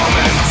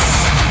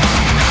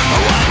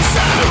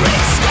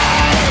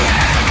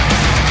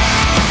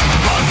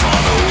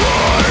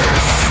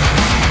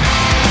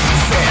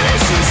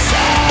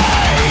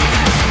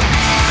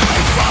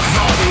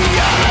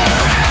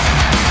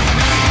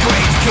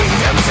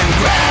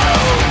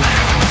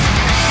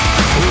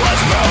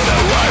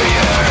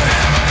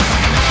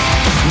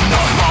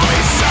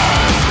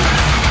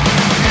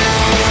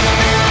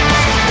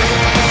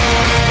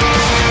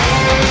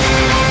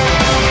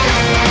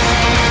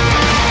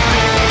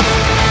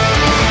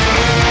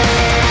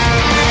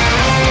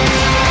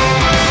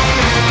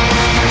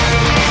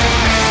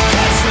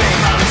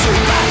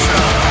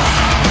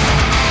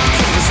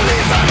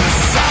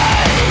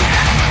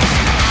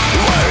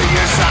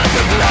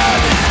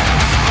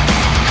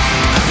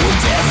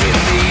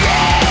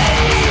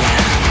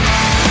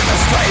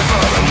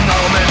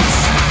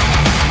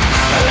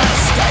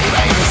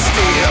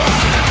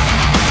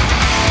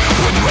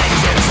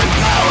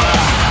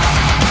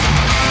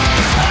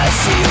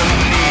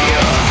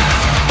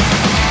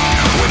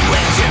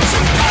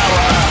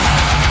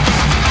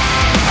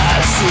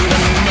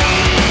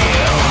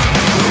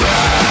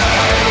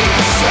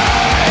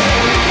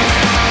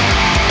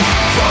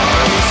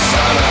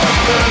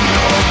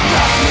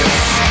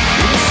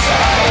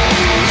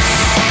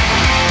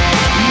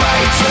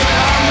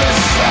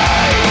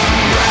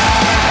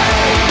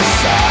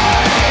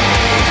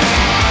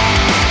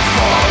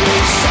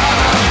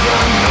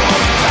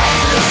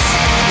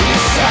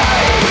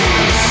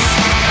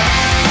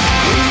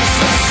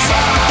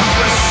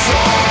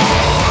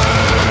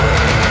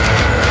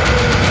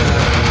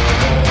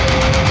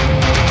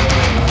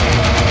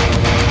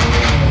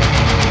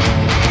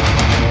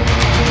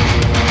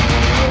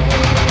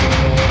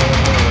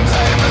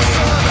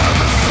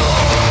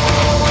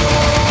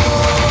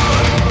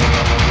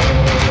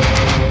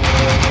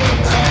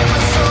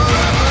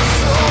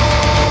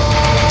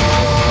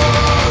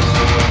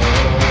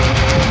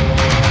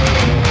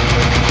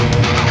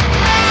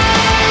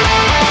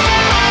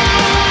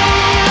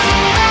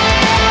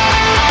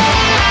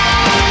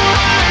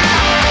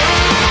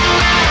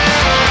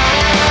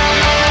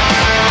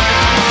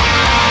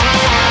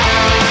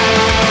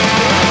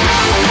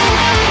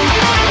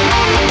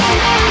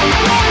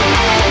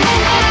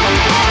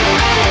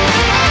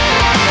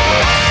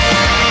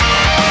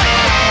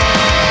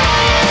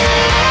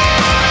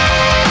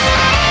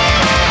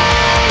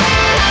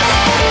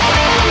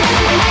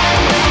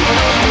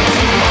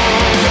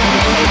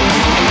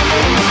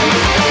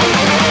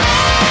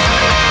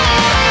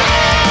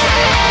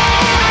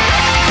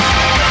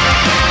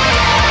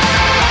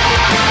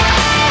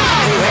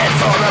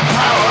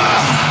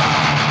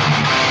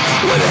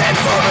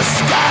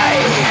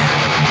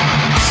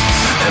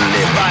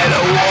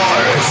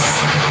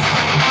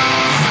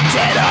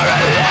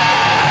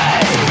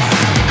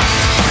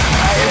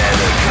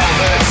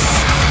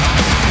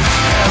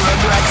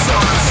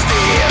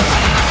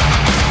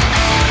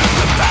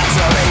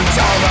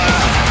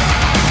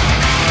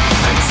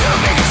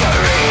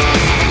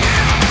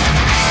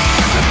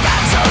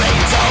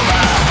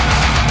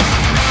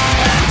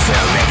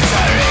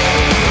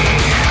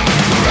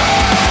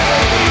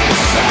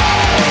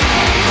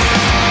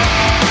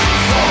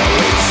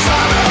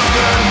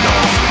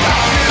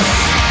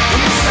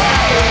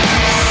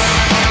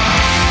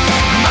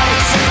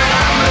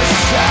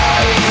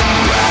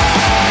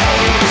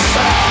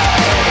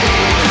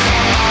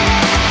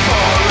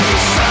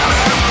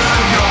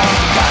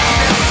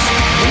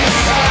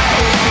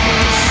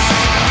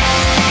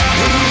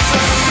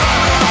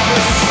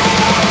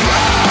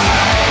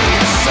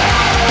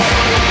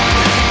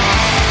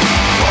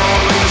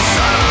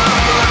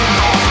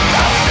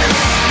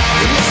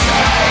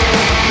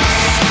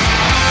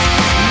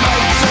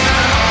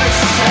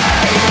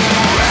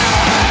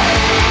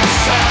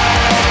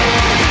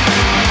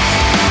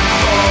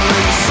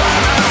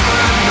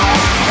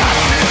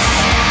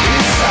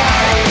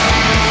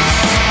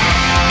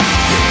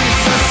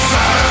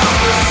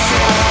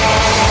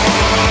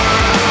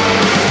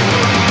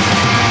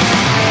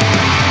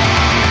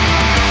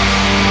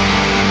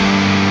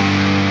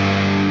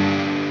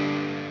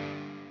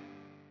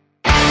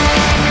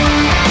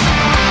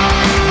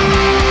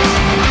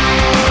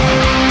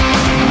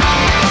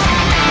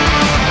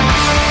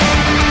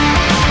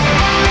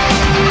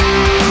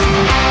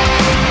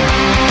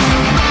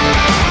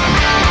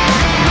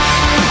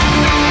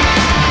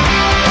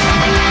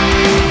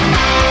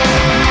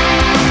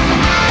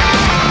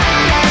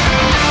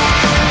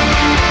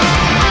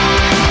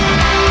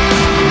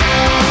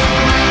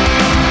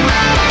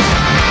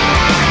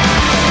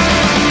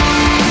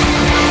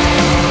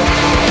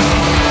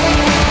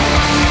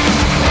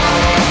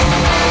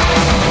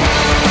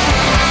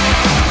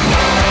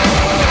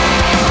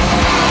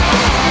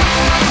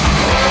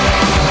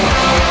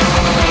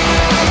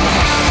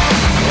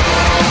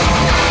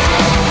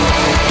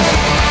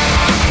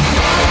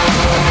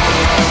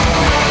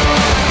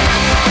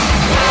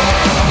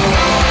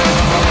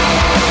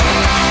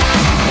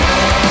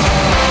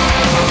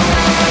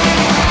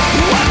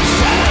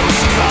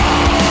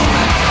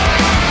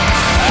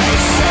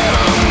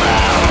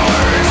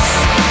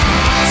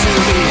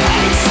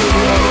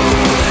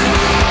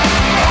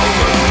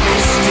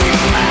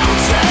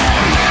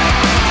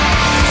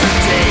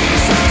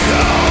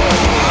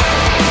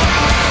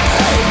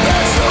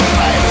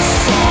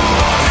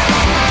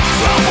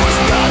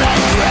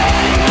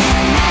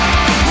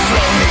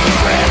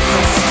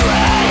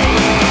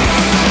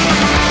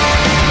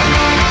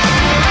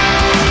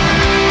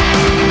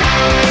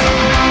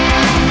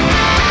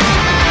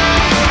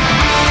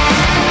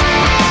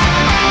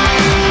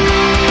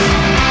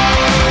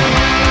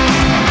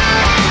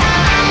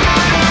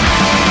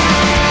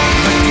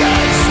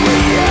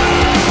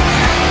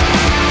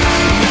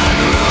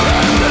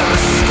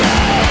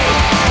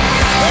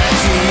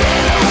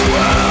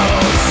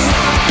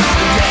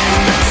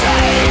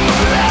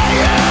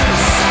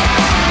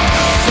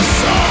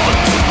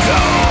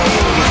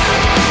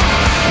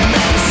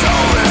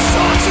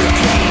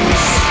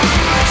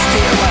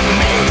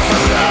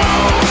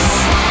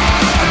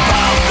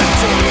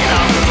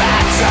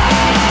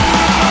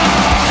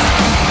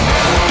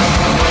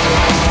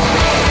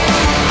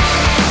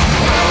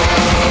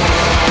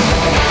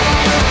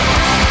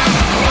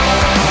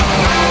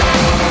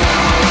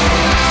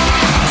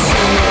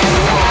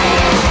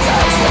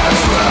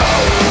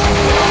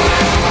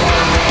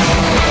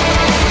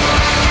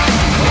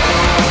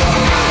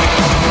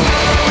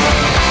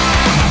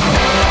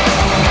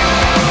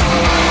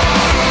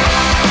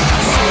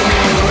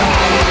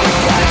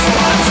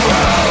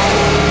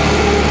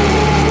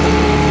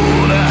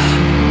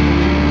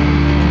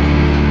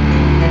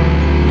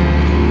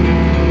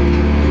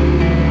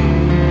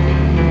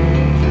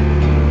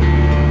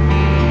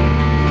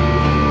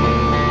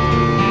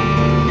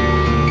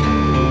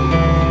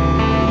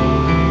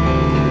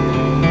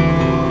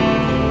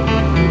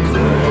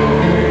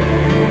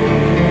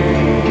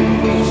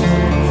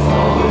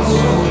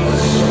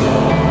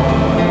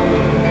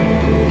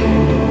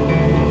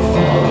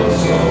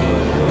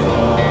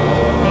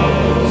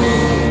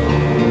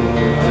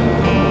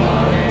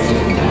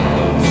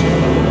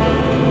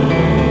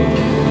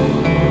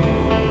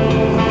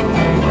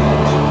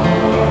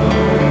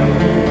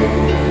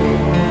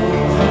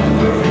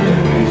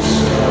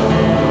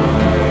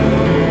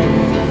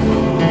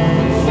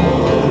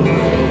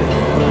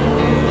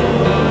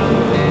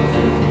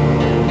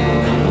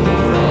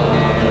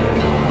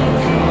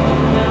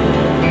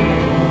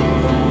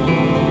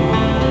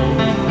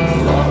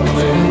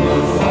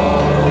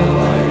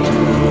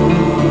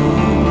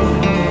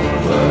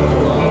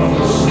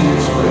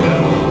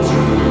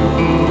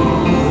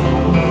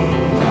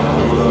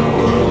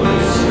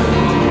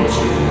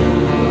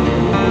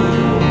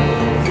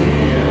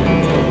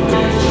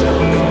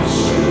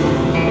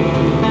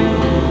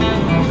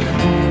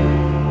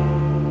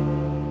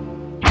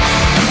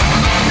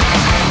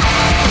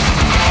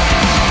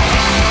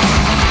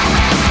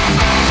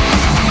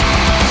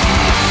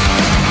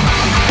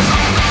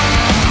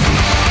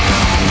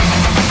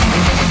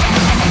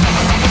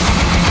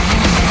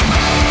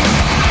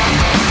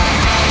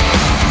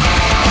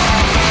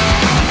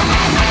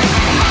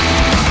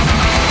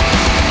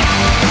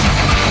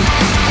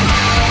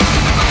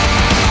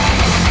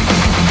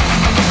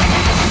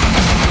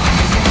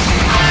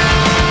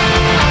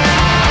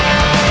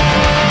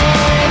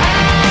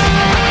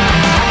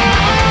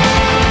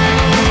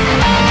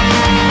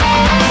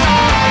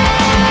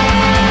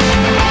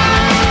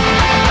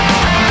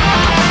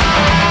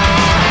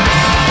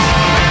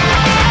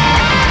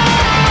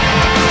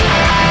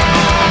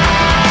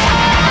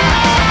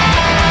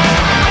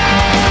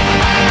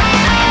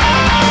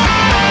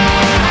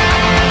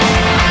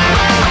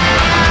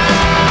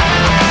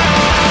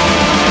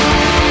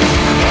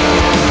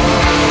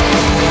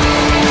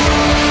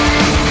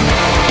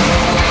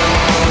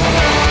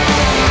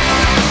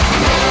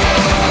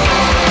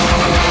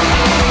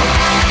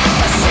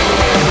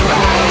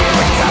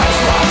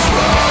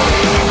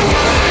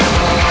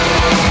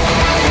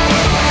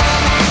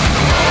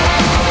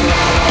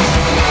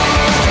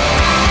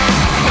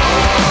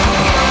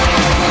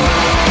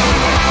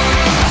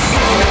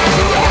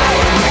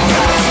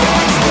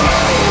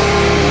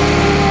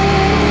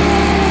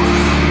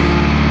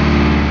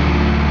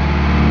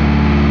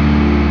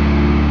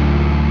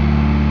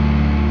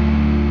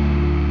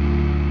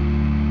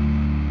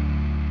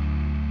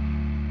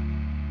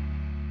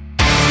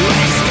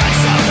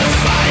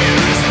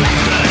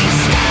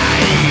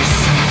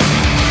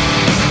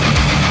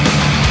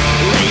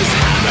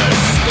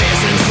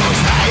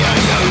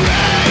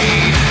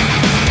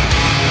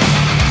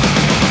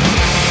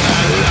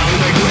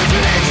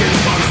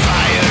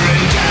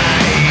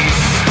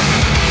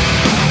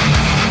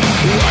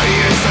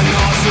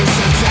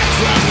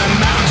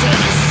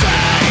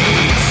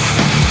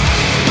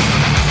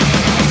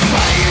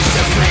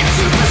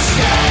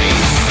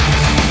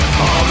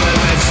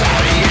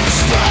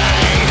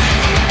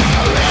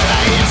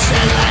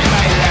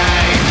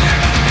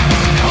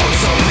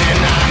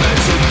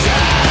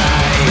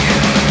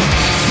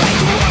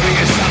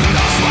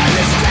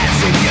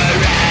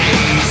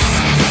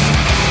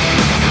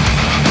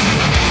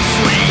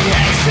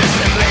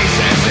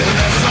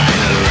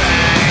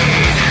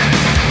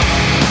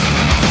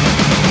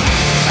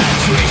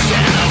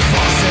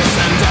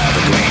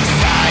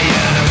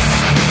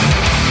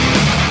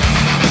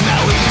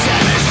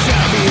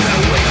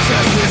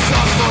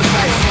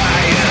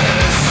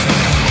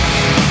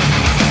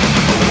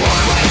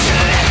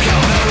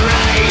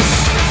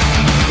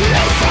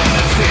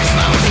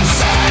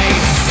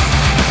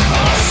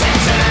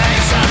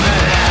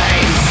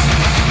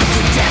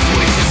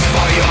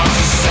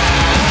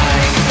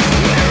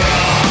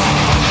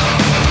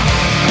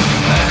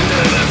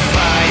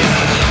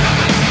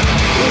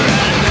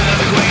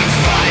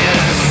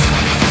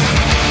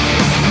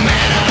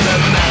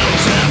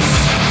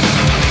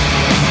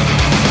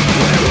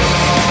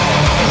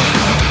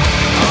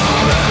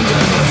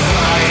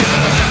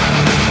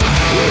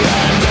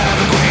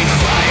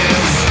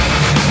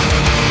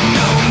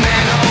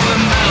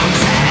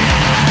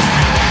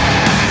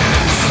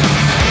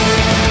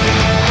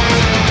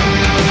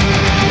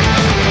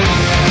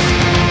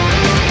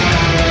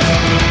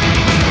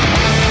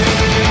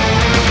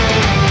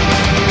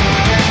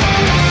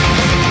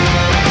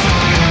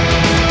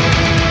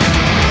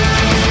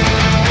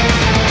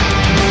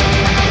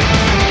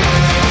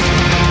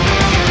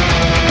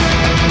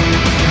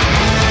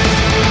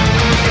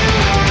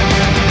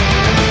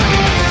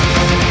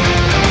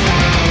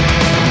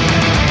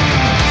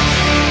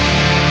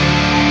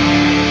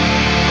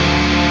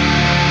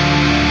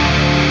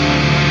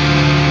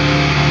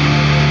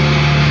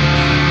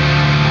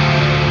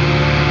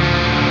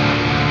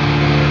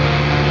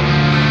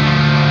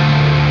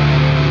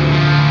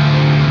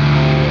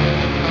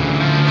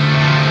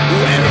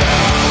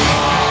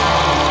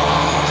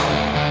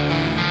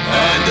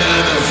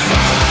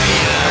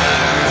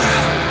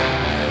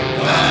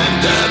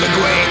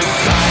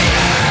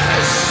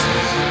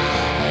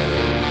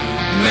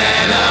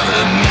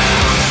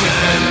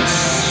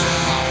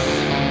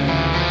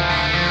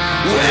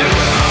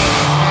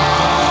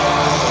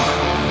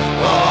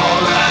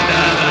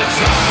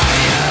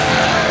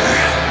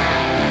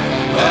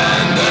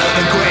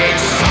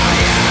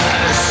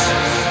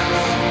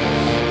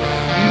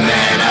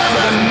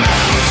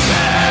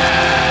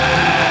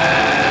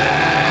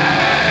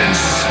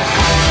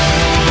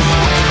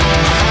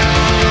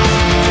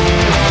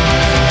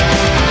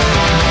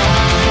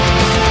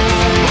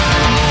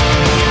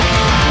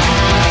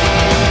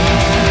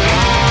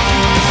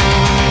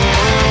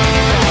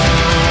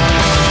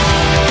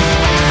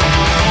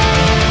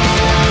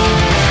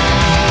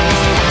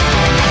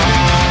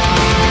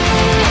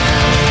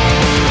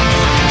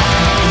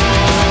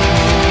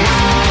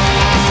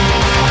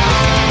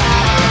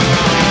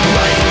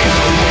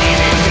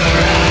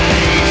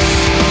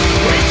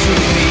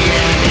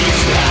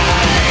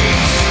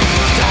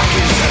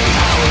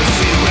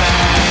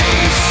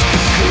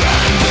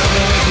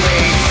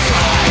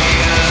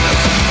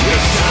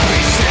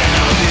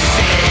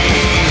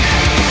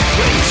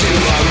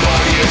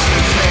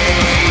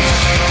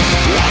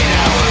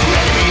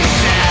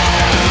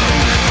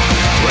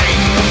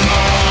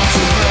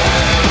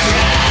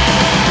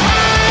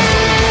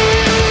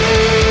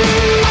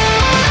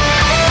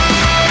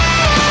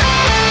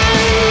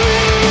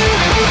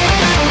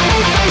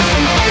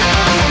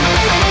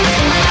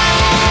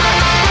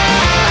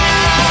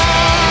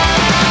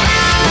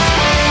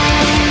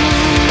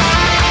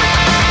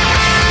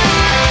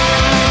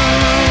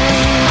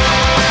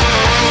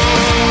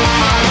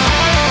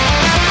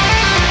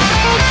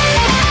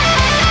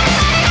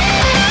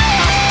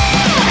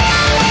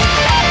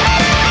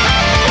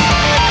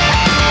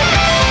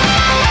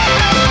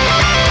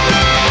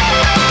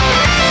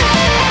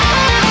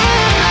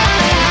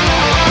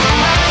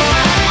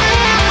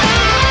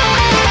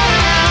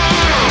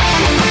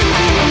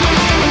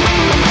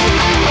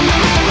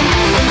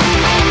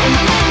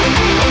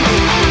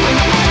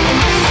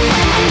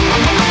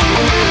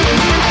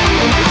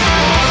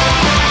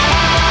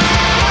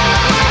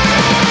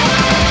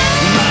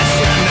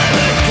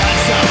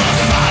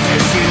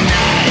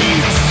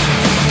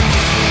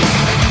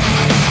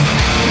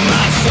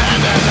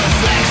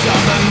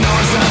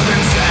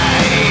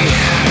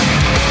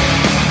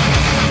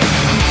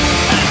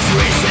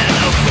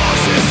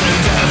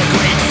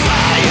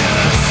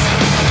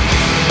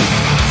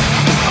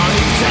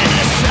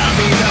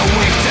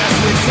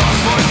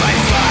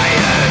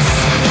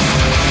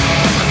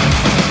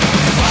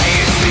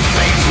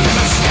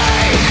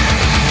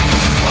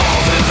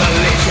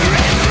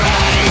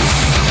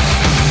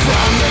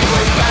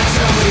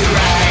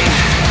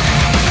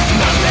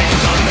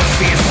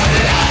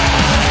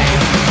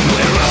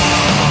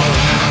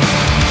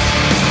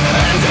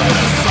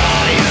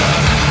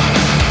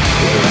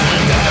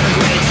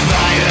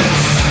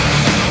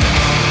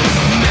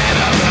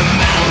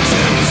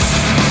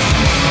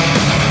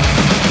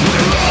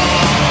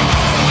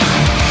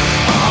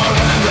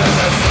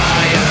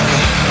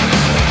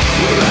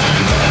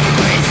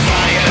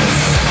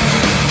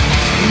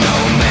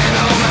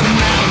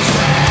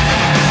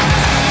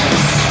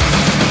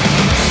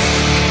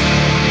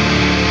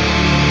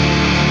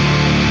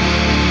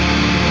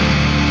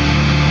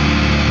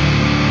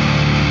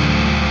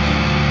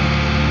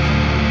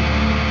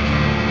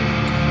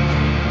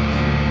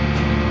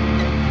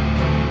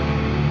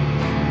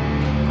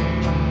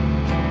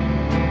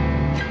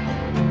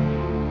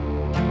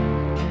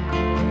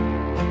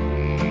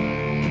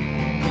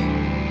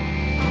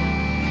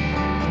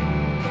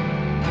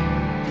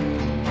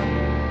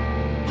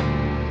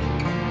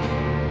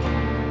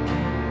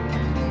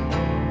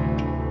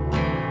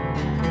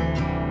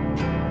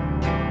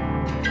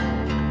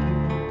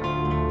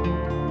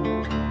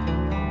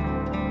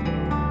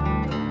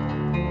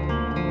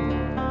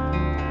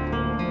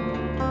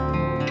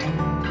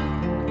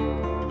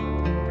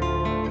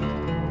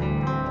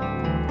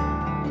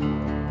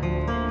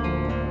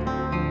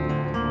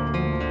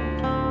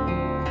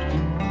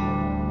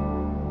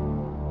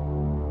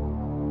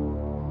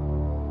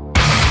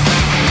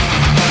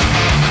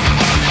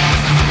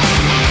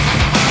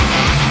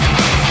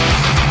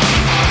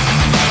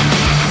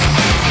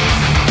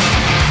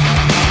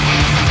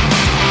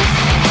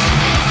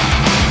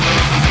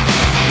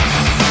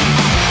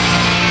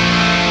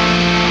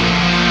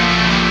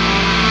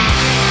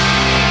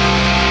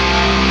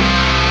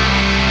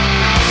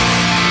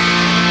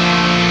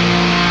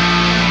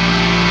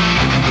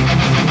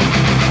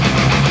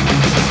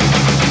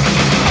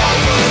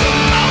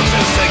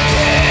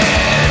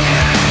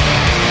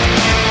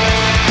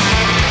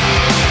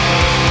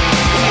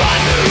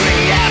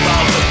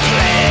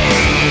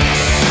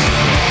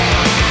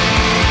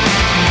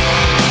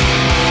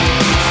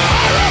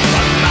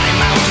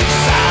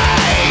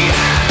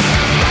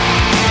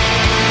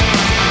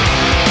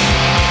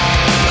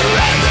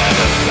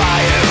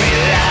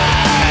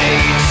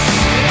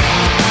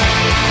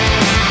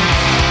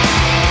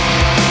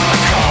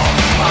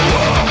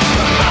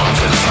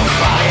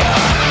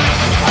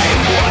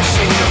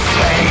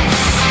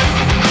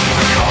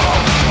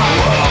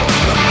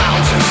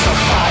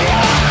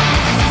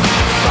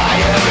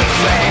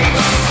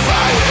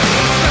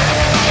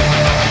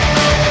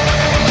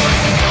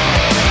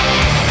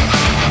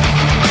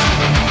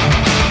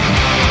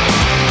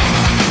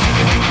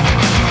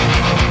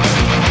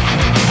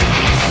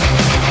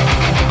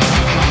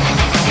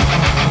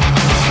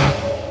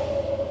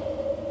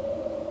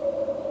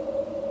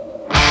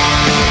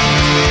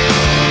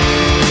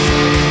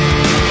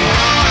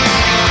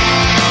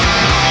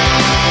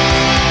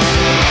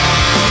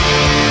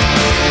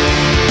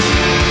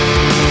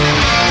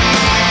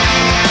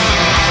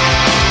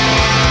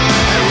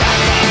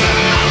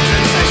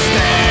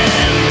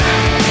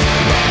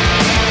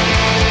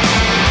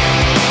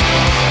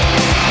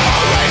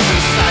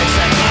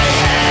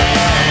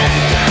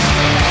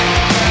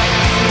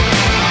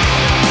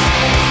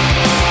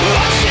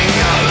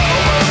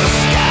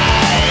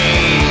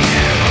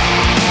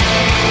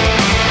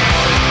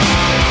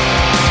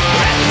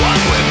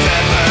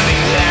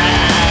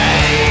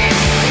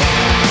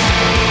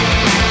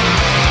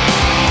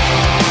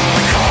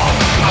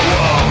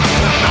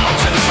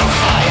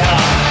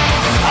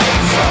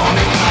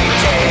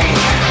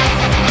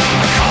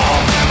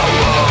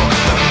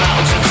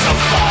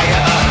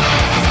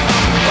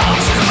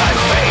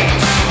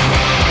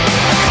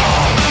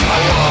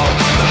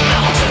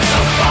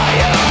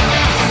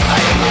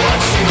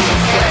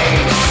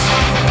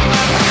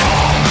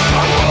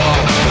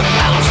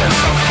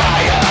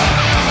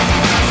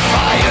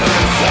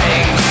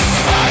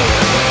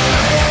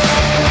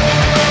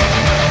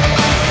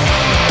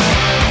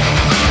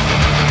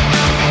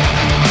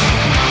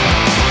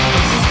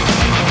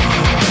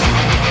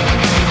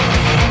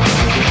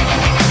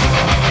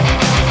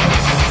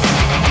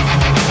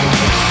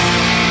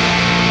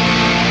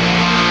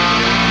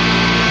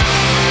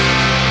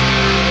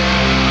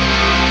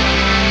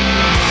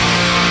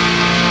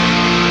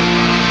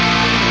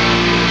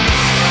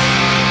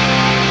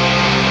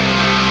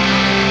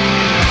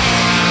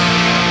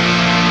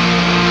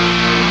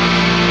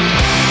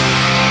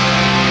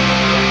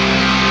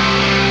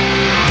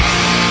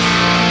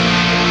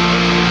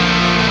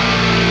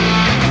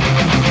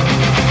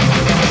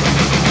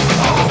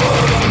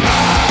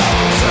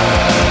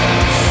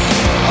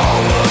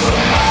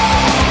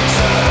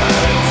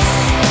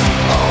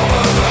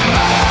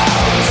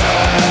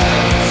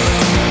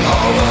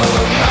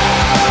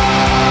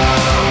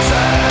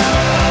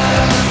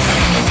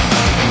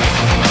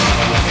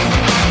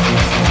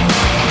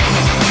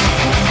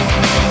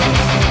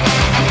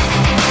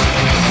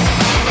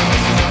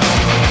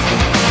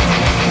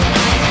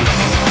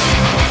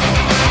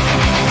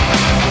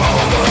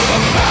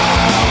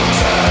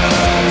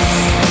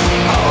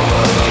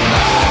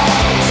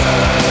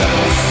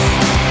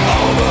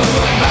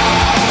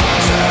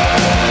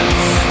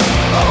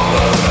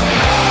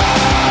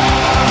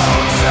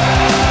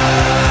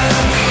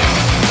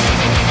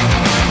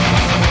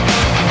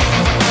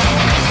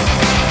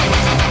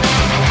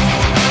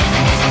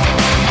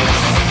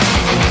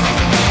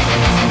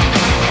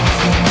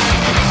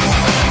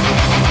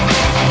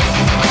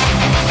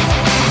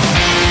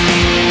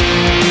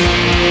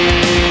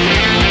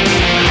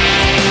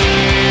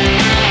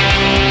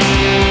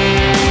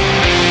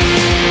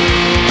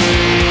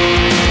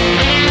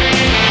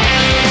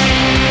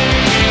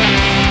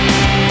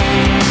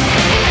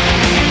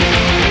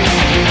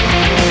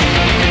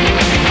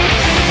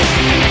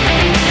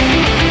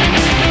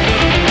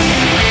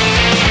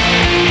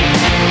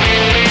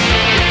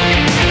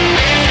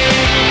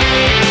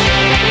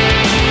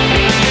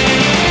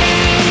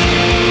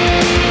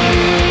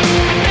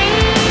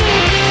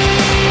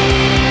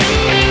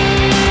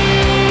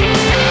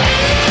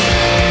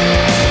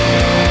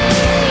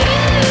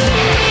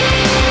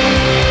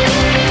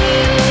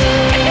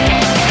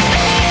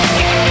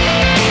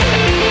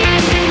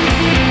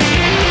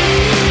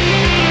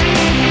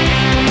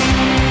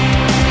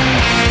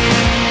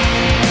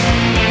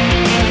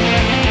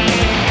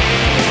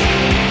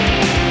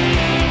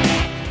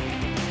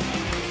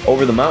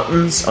Over the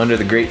mountains, under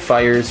the great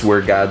fires,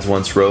 where gods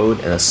once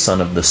rode, and a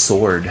son of the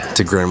sword.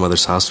 To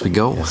grandmother's house we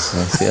go.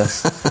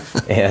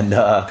 Yes. And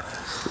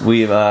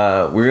we're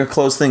going to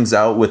close things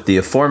out with the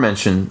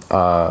aforementioned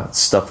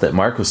stuff that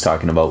Mark was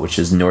talking about, which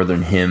is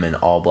Northern Hymn and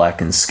All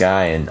Blackened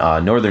Sky. And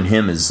Northern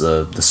Hymn is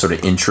the sort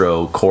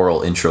of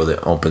choral intro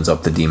that opens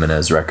up the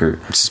Demoness record.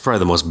 Which is probably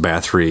the most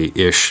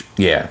Bathory-ish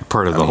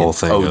part of the whole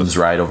thing. Odin's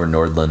Ride Over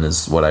Nordland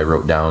is what I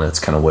wrote down. It's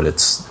kind of what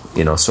it's,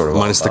 sort of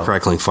minus the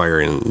crackling fire,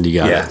 and you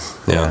got it.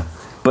 Yeah.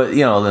 But,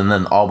 and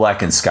then All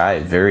Blackened Sky,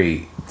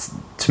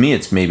 to me,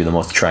 it's maybe the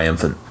most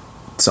triumphant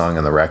song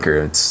on the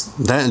record. It's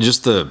that, and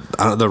just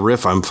the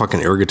riff. I'm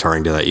fucking air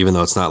guitaring to that, even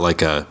though it's not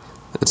like a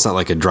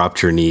drop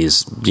to your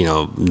knees,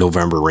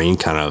 November Rain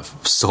kind of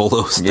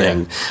solo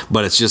thing.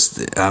 But it's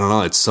just, I don't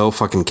know, it's so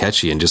fucking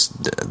catchy, and just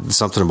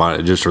something about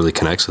it just really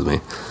connects with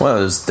me. Well,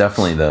 there's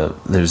definitely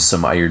there's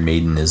some Iron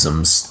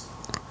Maidenisms.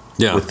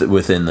 Yeah.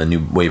 Within the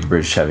new wave of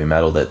British heavy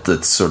metal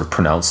that's sort of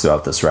pronounced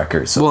throughout this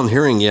record. So. Well, and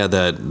hearing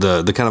that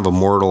the kind of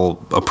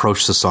immortal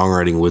approach to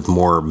songwriting with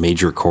more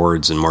major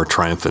chords and more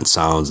triumphant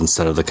sounds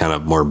instead of the kind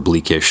of more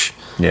bleakish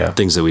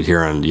things that we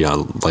hear on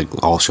like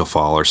All Shall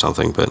Fall or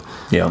something. But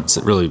it's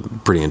a really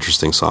pretty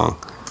interesting song.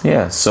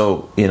 Yeah.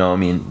 So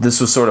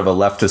this was sort of a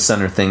left to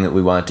center thing that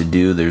we wanted to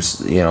do. There's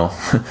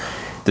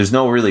there's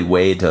no really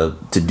way to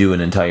do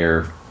an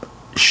entire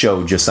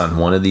show just on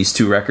one of these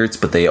two records,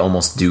 but they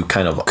almost do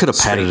kind of could have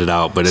padded it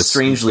out, but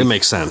strangely it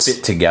makes sense,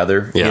 fit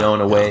together, in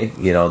a way.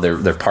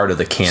 They're part of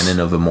the canon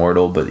of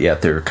Immortal, but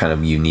yet they're kind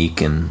of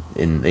unique, and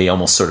they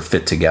almost sort of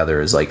fit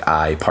together as like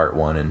I Part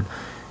 1, and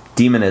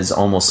Demon is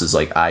almost as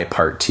like I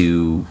Part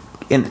 2,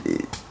 and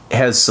it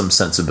has some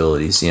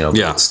sensibilities, but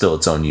it's still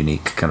its own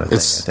unique kind of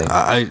thing.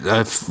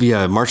 I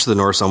think. March of the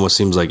Norse almost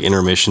seems like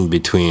intermission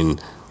between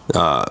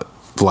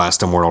the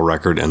last Immortal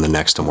record and the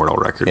next Immortal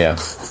record. Yeah,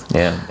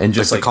 and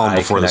just like the calm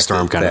before the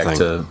storm kind of thing.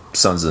 To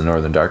Sons of the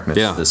Northern Darkness.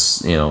 Yeah,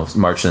 this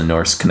March of the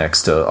Norse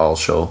connects to All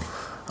Shall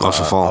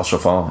Fall. All Shall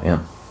Fall. Yeah.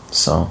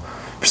 So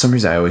for some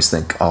reason, I always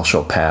think All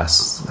Shall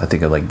Pass. I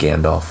think of like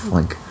Gandalf.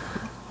 Like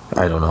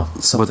I don't know.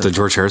 What, the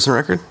George Harrison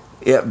record?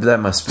 Yeah, that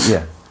must be.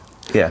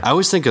 Yeah. I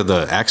always think of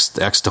the Axe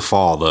to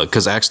Fall,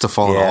 because Axe to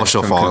Fall and All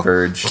Shall Fall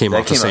Converge. came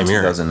out the same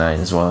year. 2009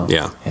 as well.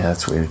 Yeah,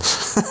 that's weird.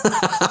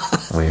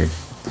 Weird.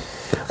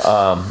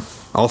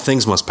 All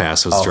Things Must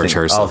Pass was George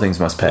Harrison. All Things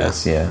Must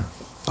Pass, yeah.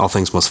 All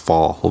Things Must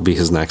Fall will be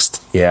his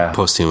next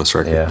posthumous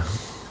record.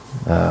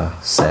 Yeah.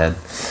 Sad.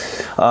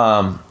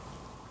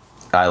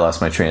 I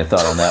lost my train of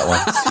thought on that one.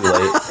 It's too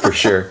late, for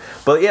sure.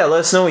 But let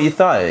us know what you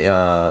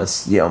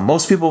thought.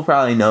 Most people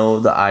probably know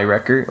the I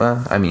record.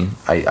 Well,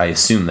 I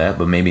assume that,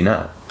 but maybe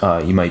not.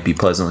 You might be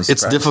pleasantly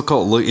surprised. It's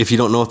difficult. If you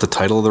don't know what the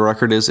title of the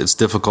record is, it's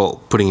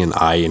difficult putting in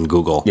I in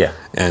Google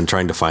and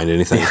trying to find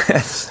anything.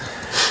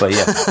 But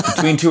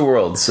Between Two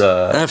Worlds.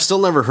 And I've still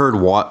never heard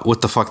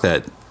what the fuck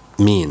that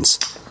means.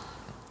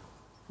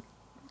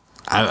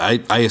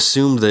 I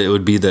assumed that it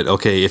would be that,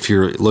 okay, if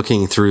you're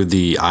looking through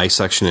the I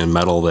section in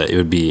metal, that it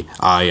would be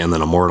I and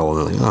then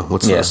Immortal. And like,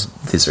 what's this?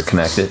 These are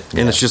connected.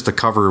 And it's just a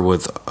cover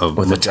with a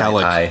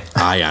metallic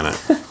I on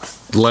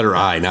it. Letter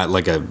I, not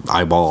like a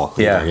eyeball.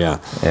 Yeah,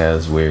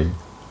 it's weird.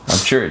 I'm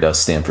sure it does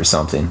stand for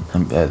something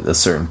at a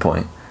certain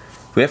point.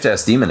 We have to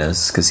ask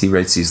Demoness, because he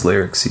writes these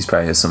lyrics. He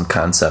probably has some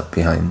concept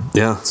behind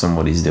some of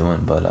what he's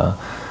doing. But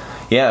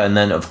and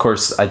then of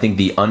course I think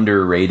the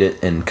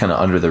underrated and kind of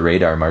under the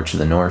radar March of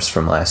the Norse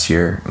from last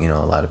year. A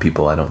lot of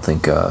people I don't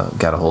think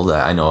got a hold of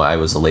that. I know I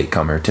was a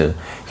latecomer to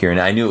hearing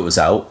it. I knew it was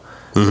out,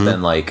 but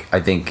then I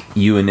think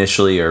you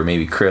initially, or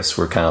maybe Chris,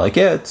 were kind of like,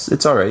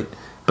 it's all right.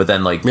 But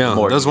then more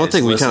that was one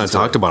thing we kind of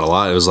talked about a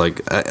lot. It was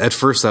like at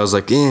first I was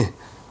like,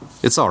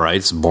 it's all right,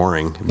 it's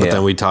boring. But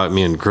then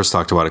me and Chris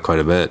talked about it quite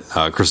a bit.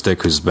 Chris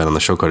Dick, who's been on the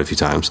show quite a few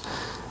times,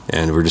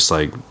 and we're just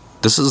like,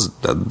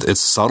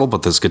 it's subtle,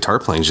 but this guitar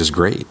playing is just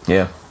great.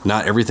 Yeah,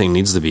 not everything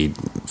needs to be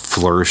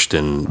flourished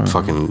and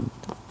fucking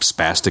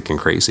spastic and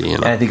crazy.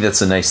 And I think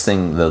that's a nice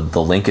thing. The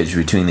linkage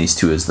between these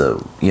two is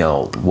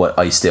what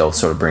Icedale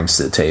sort of brings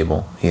to the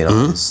table.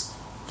 It's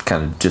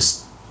kind of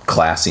just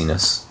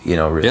classiness,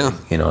 really,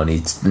 and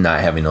he's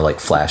not having to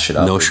flash it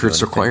up. No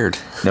shirts required.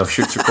 No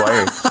shirts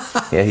required.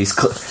 Yeah, he's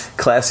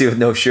classy with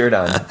no shirt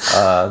on.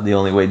 The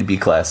only way to be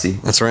classy.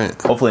 That's right.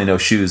 Hopefully no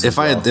shoes. If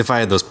I had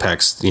those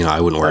pecs,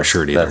 I wouldn't wear a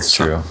shirt either. That's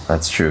true.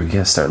 That's true. You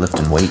gotta start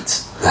lifting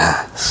weights.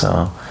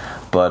 So,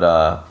 but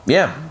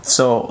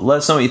so let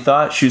us know what you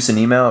thought. Shoot us an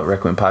email at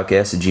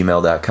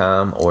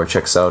requiempodcast@gmail.com, or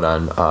check us out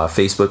on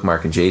Facebook,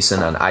 Mark and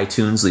Jason, on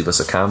iTunes. Leave us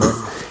a comment.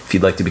 If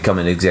you'd like to become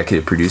an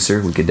executive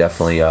producer, we could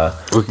definitely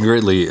we can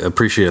greatly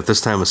appreciate it this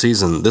time of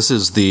season. This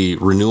is the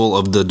renewal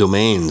of the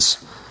domains,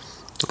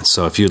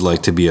 so if you'd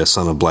like to be a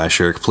son of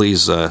Blasheric,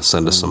 please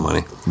send us some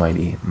money.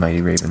 Mighty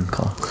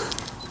Ravenclaw.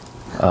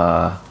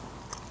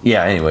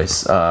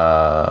 Anyways,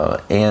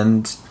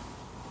 and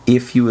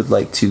if you would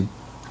like to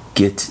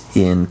get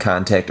in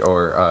contact,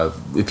 or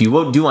if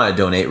you do want to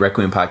donate,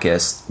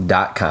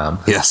 requiempodcast.com.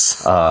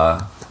 Yes.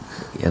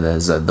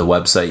 there's the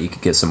website. You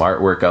can get some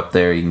artwork up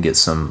there. You can get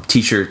some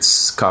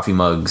T-shirts, coffee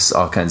mugs,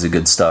 all kinds of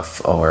good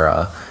stuff,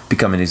 or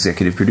become an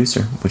executive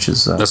producer, which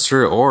is that's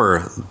true.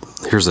 Or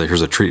here's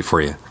a treat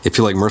for you. If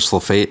you like Merciful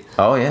Fate,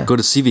 oh yeah, go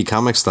to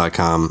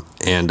cvcomics.com,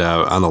 and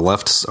on the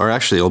left, or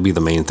actually it'll be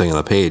the main thing on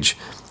the page.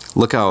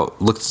 Look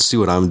to see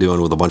what I'm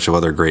doing with a bunch of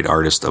other great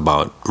artists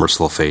about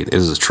Merciful Fate. It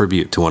is a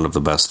tribute to one of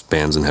the best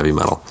bands in heavy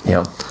metal.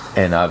 Yep,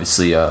 and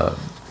obviously a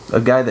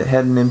guy that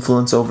had an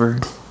influence over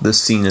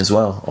this scene as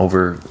well.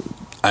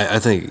 I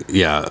think,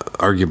 yeah,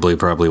 arguably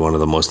probably one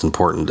of the most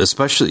important,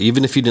 especially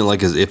even if you didn't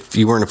like if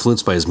you weren't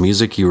influenced by his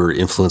music, you were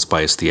influenced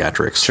by his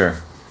theatrics.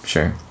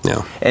 Sure.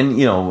 Yeah. And,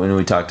 when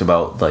we talked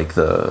about, like,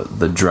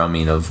 the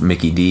drumming of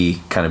Mickey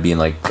D kind of being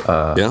like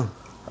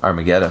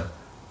Armageddon.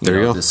 There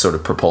you go. This sort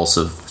of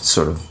propulsive,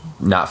 sort of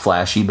not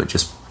flashy, but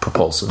just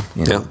propulsive.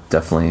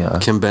 Definitely.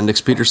 Kim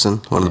Bendix Peterson,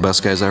 one of the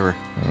best guys ever.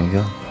 There you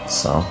go.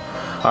 So,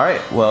 all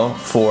right. Well,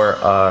 for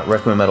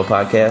Requiem Metal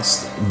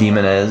Podcast,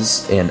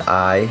 Demonez and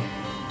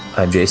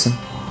I'm Jason.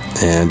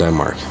 And I'm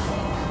Mark.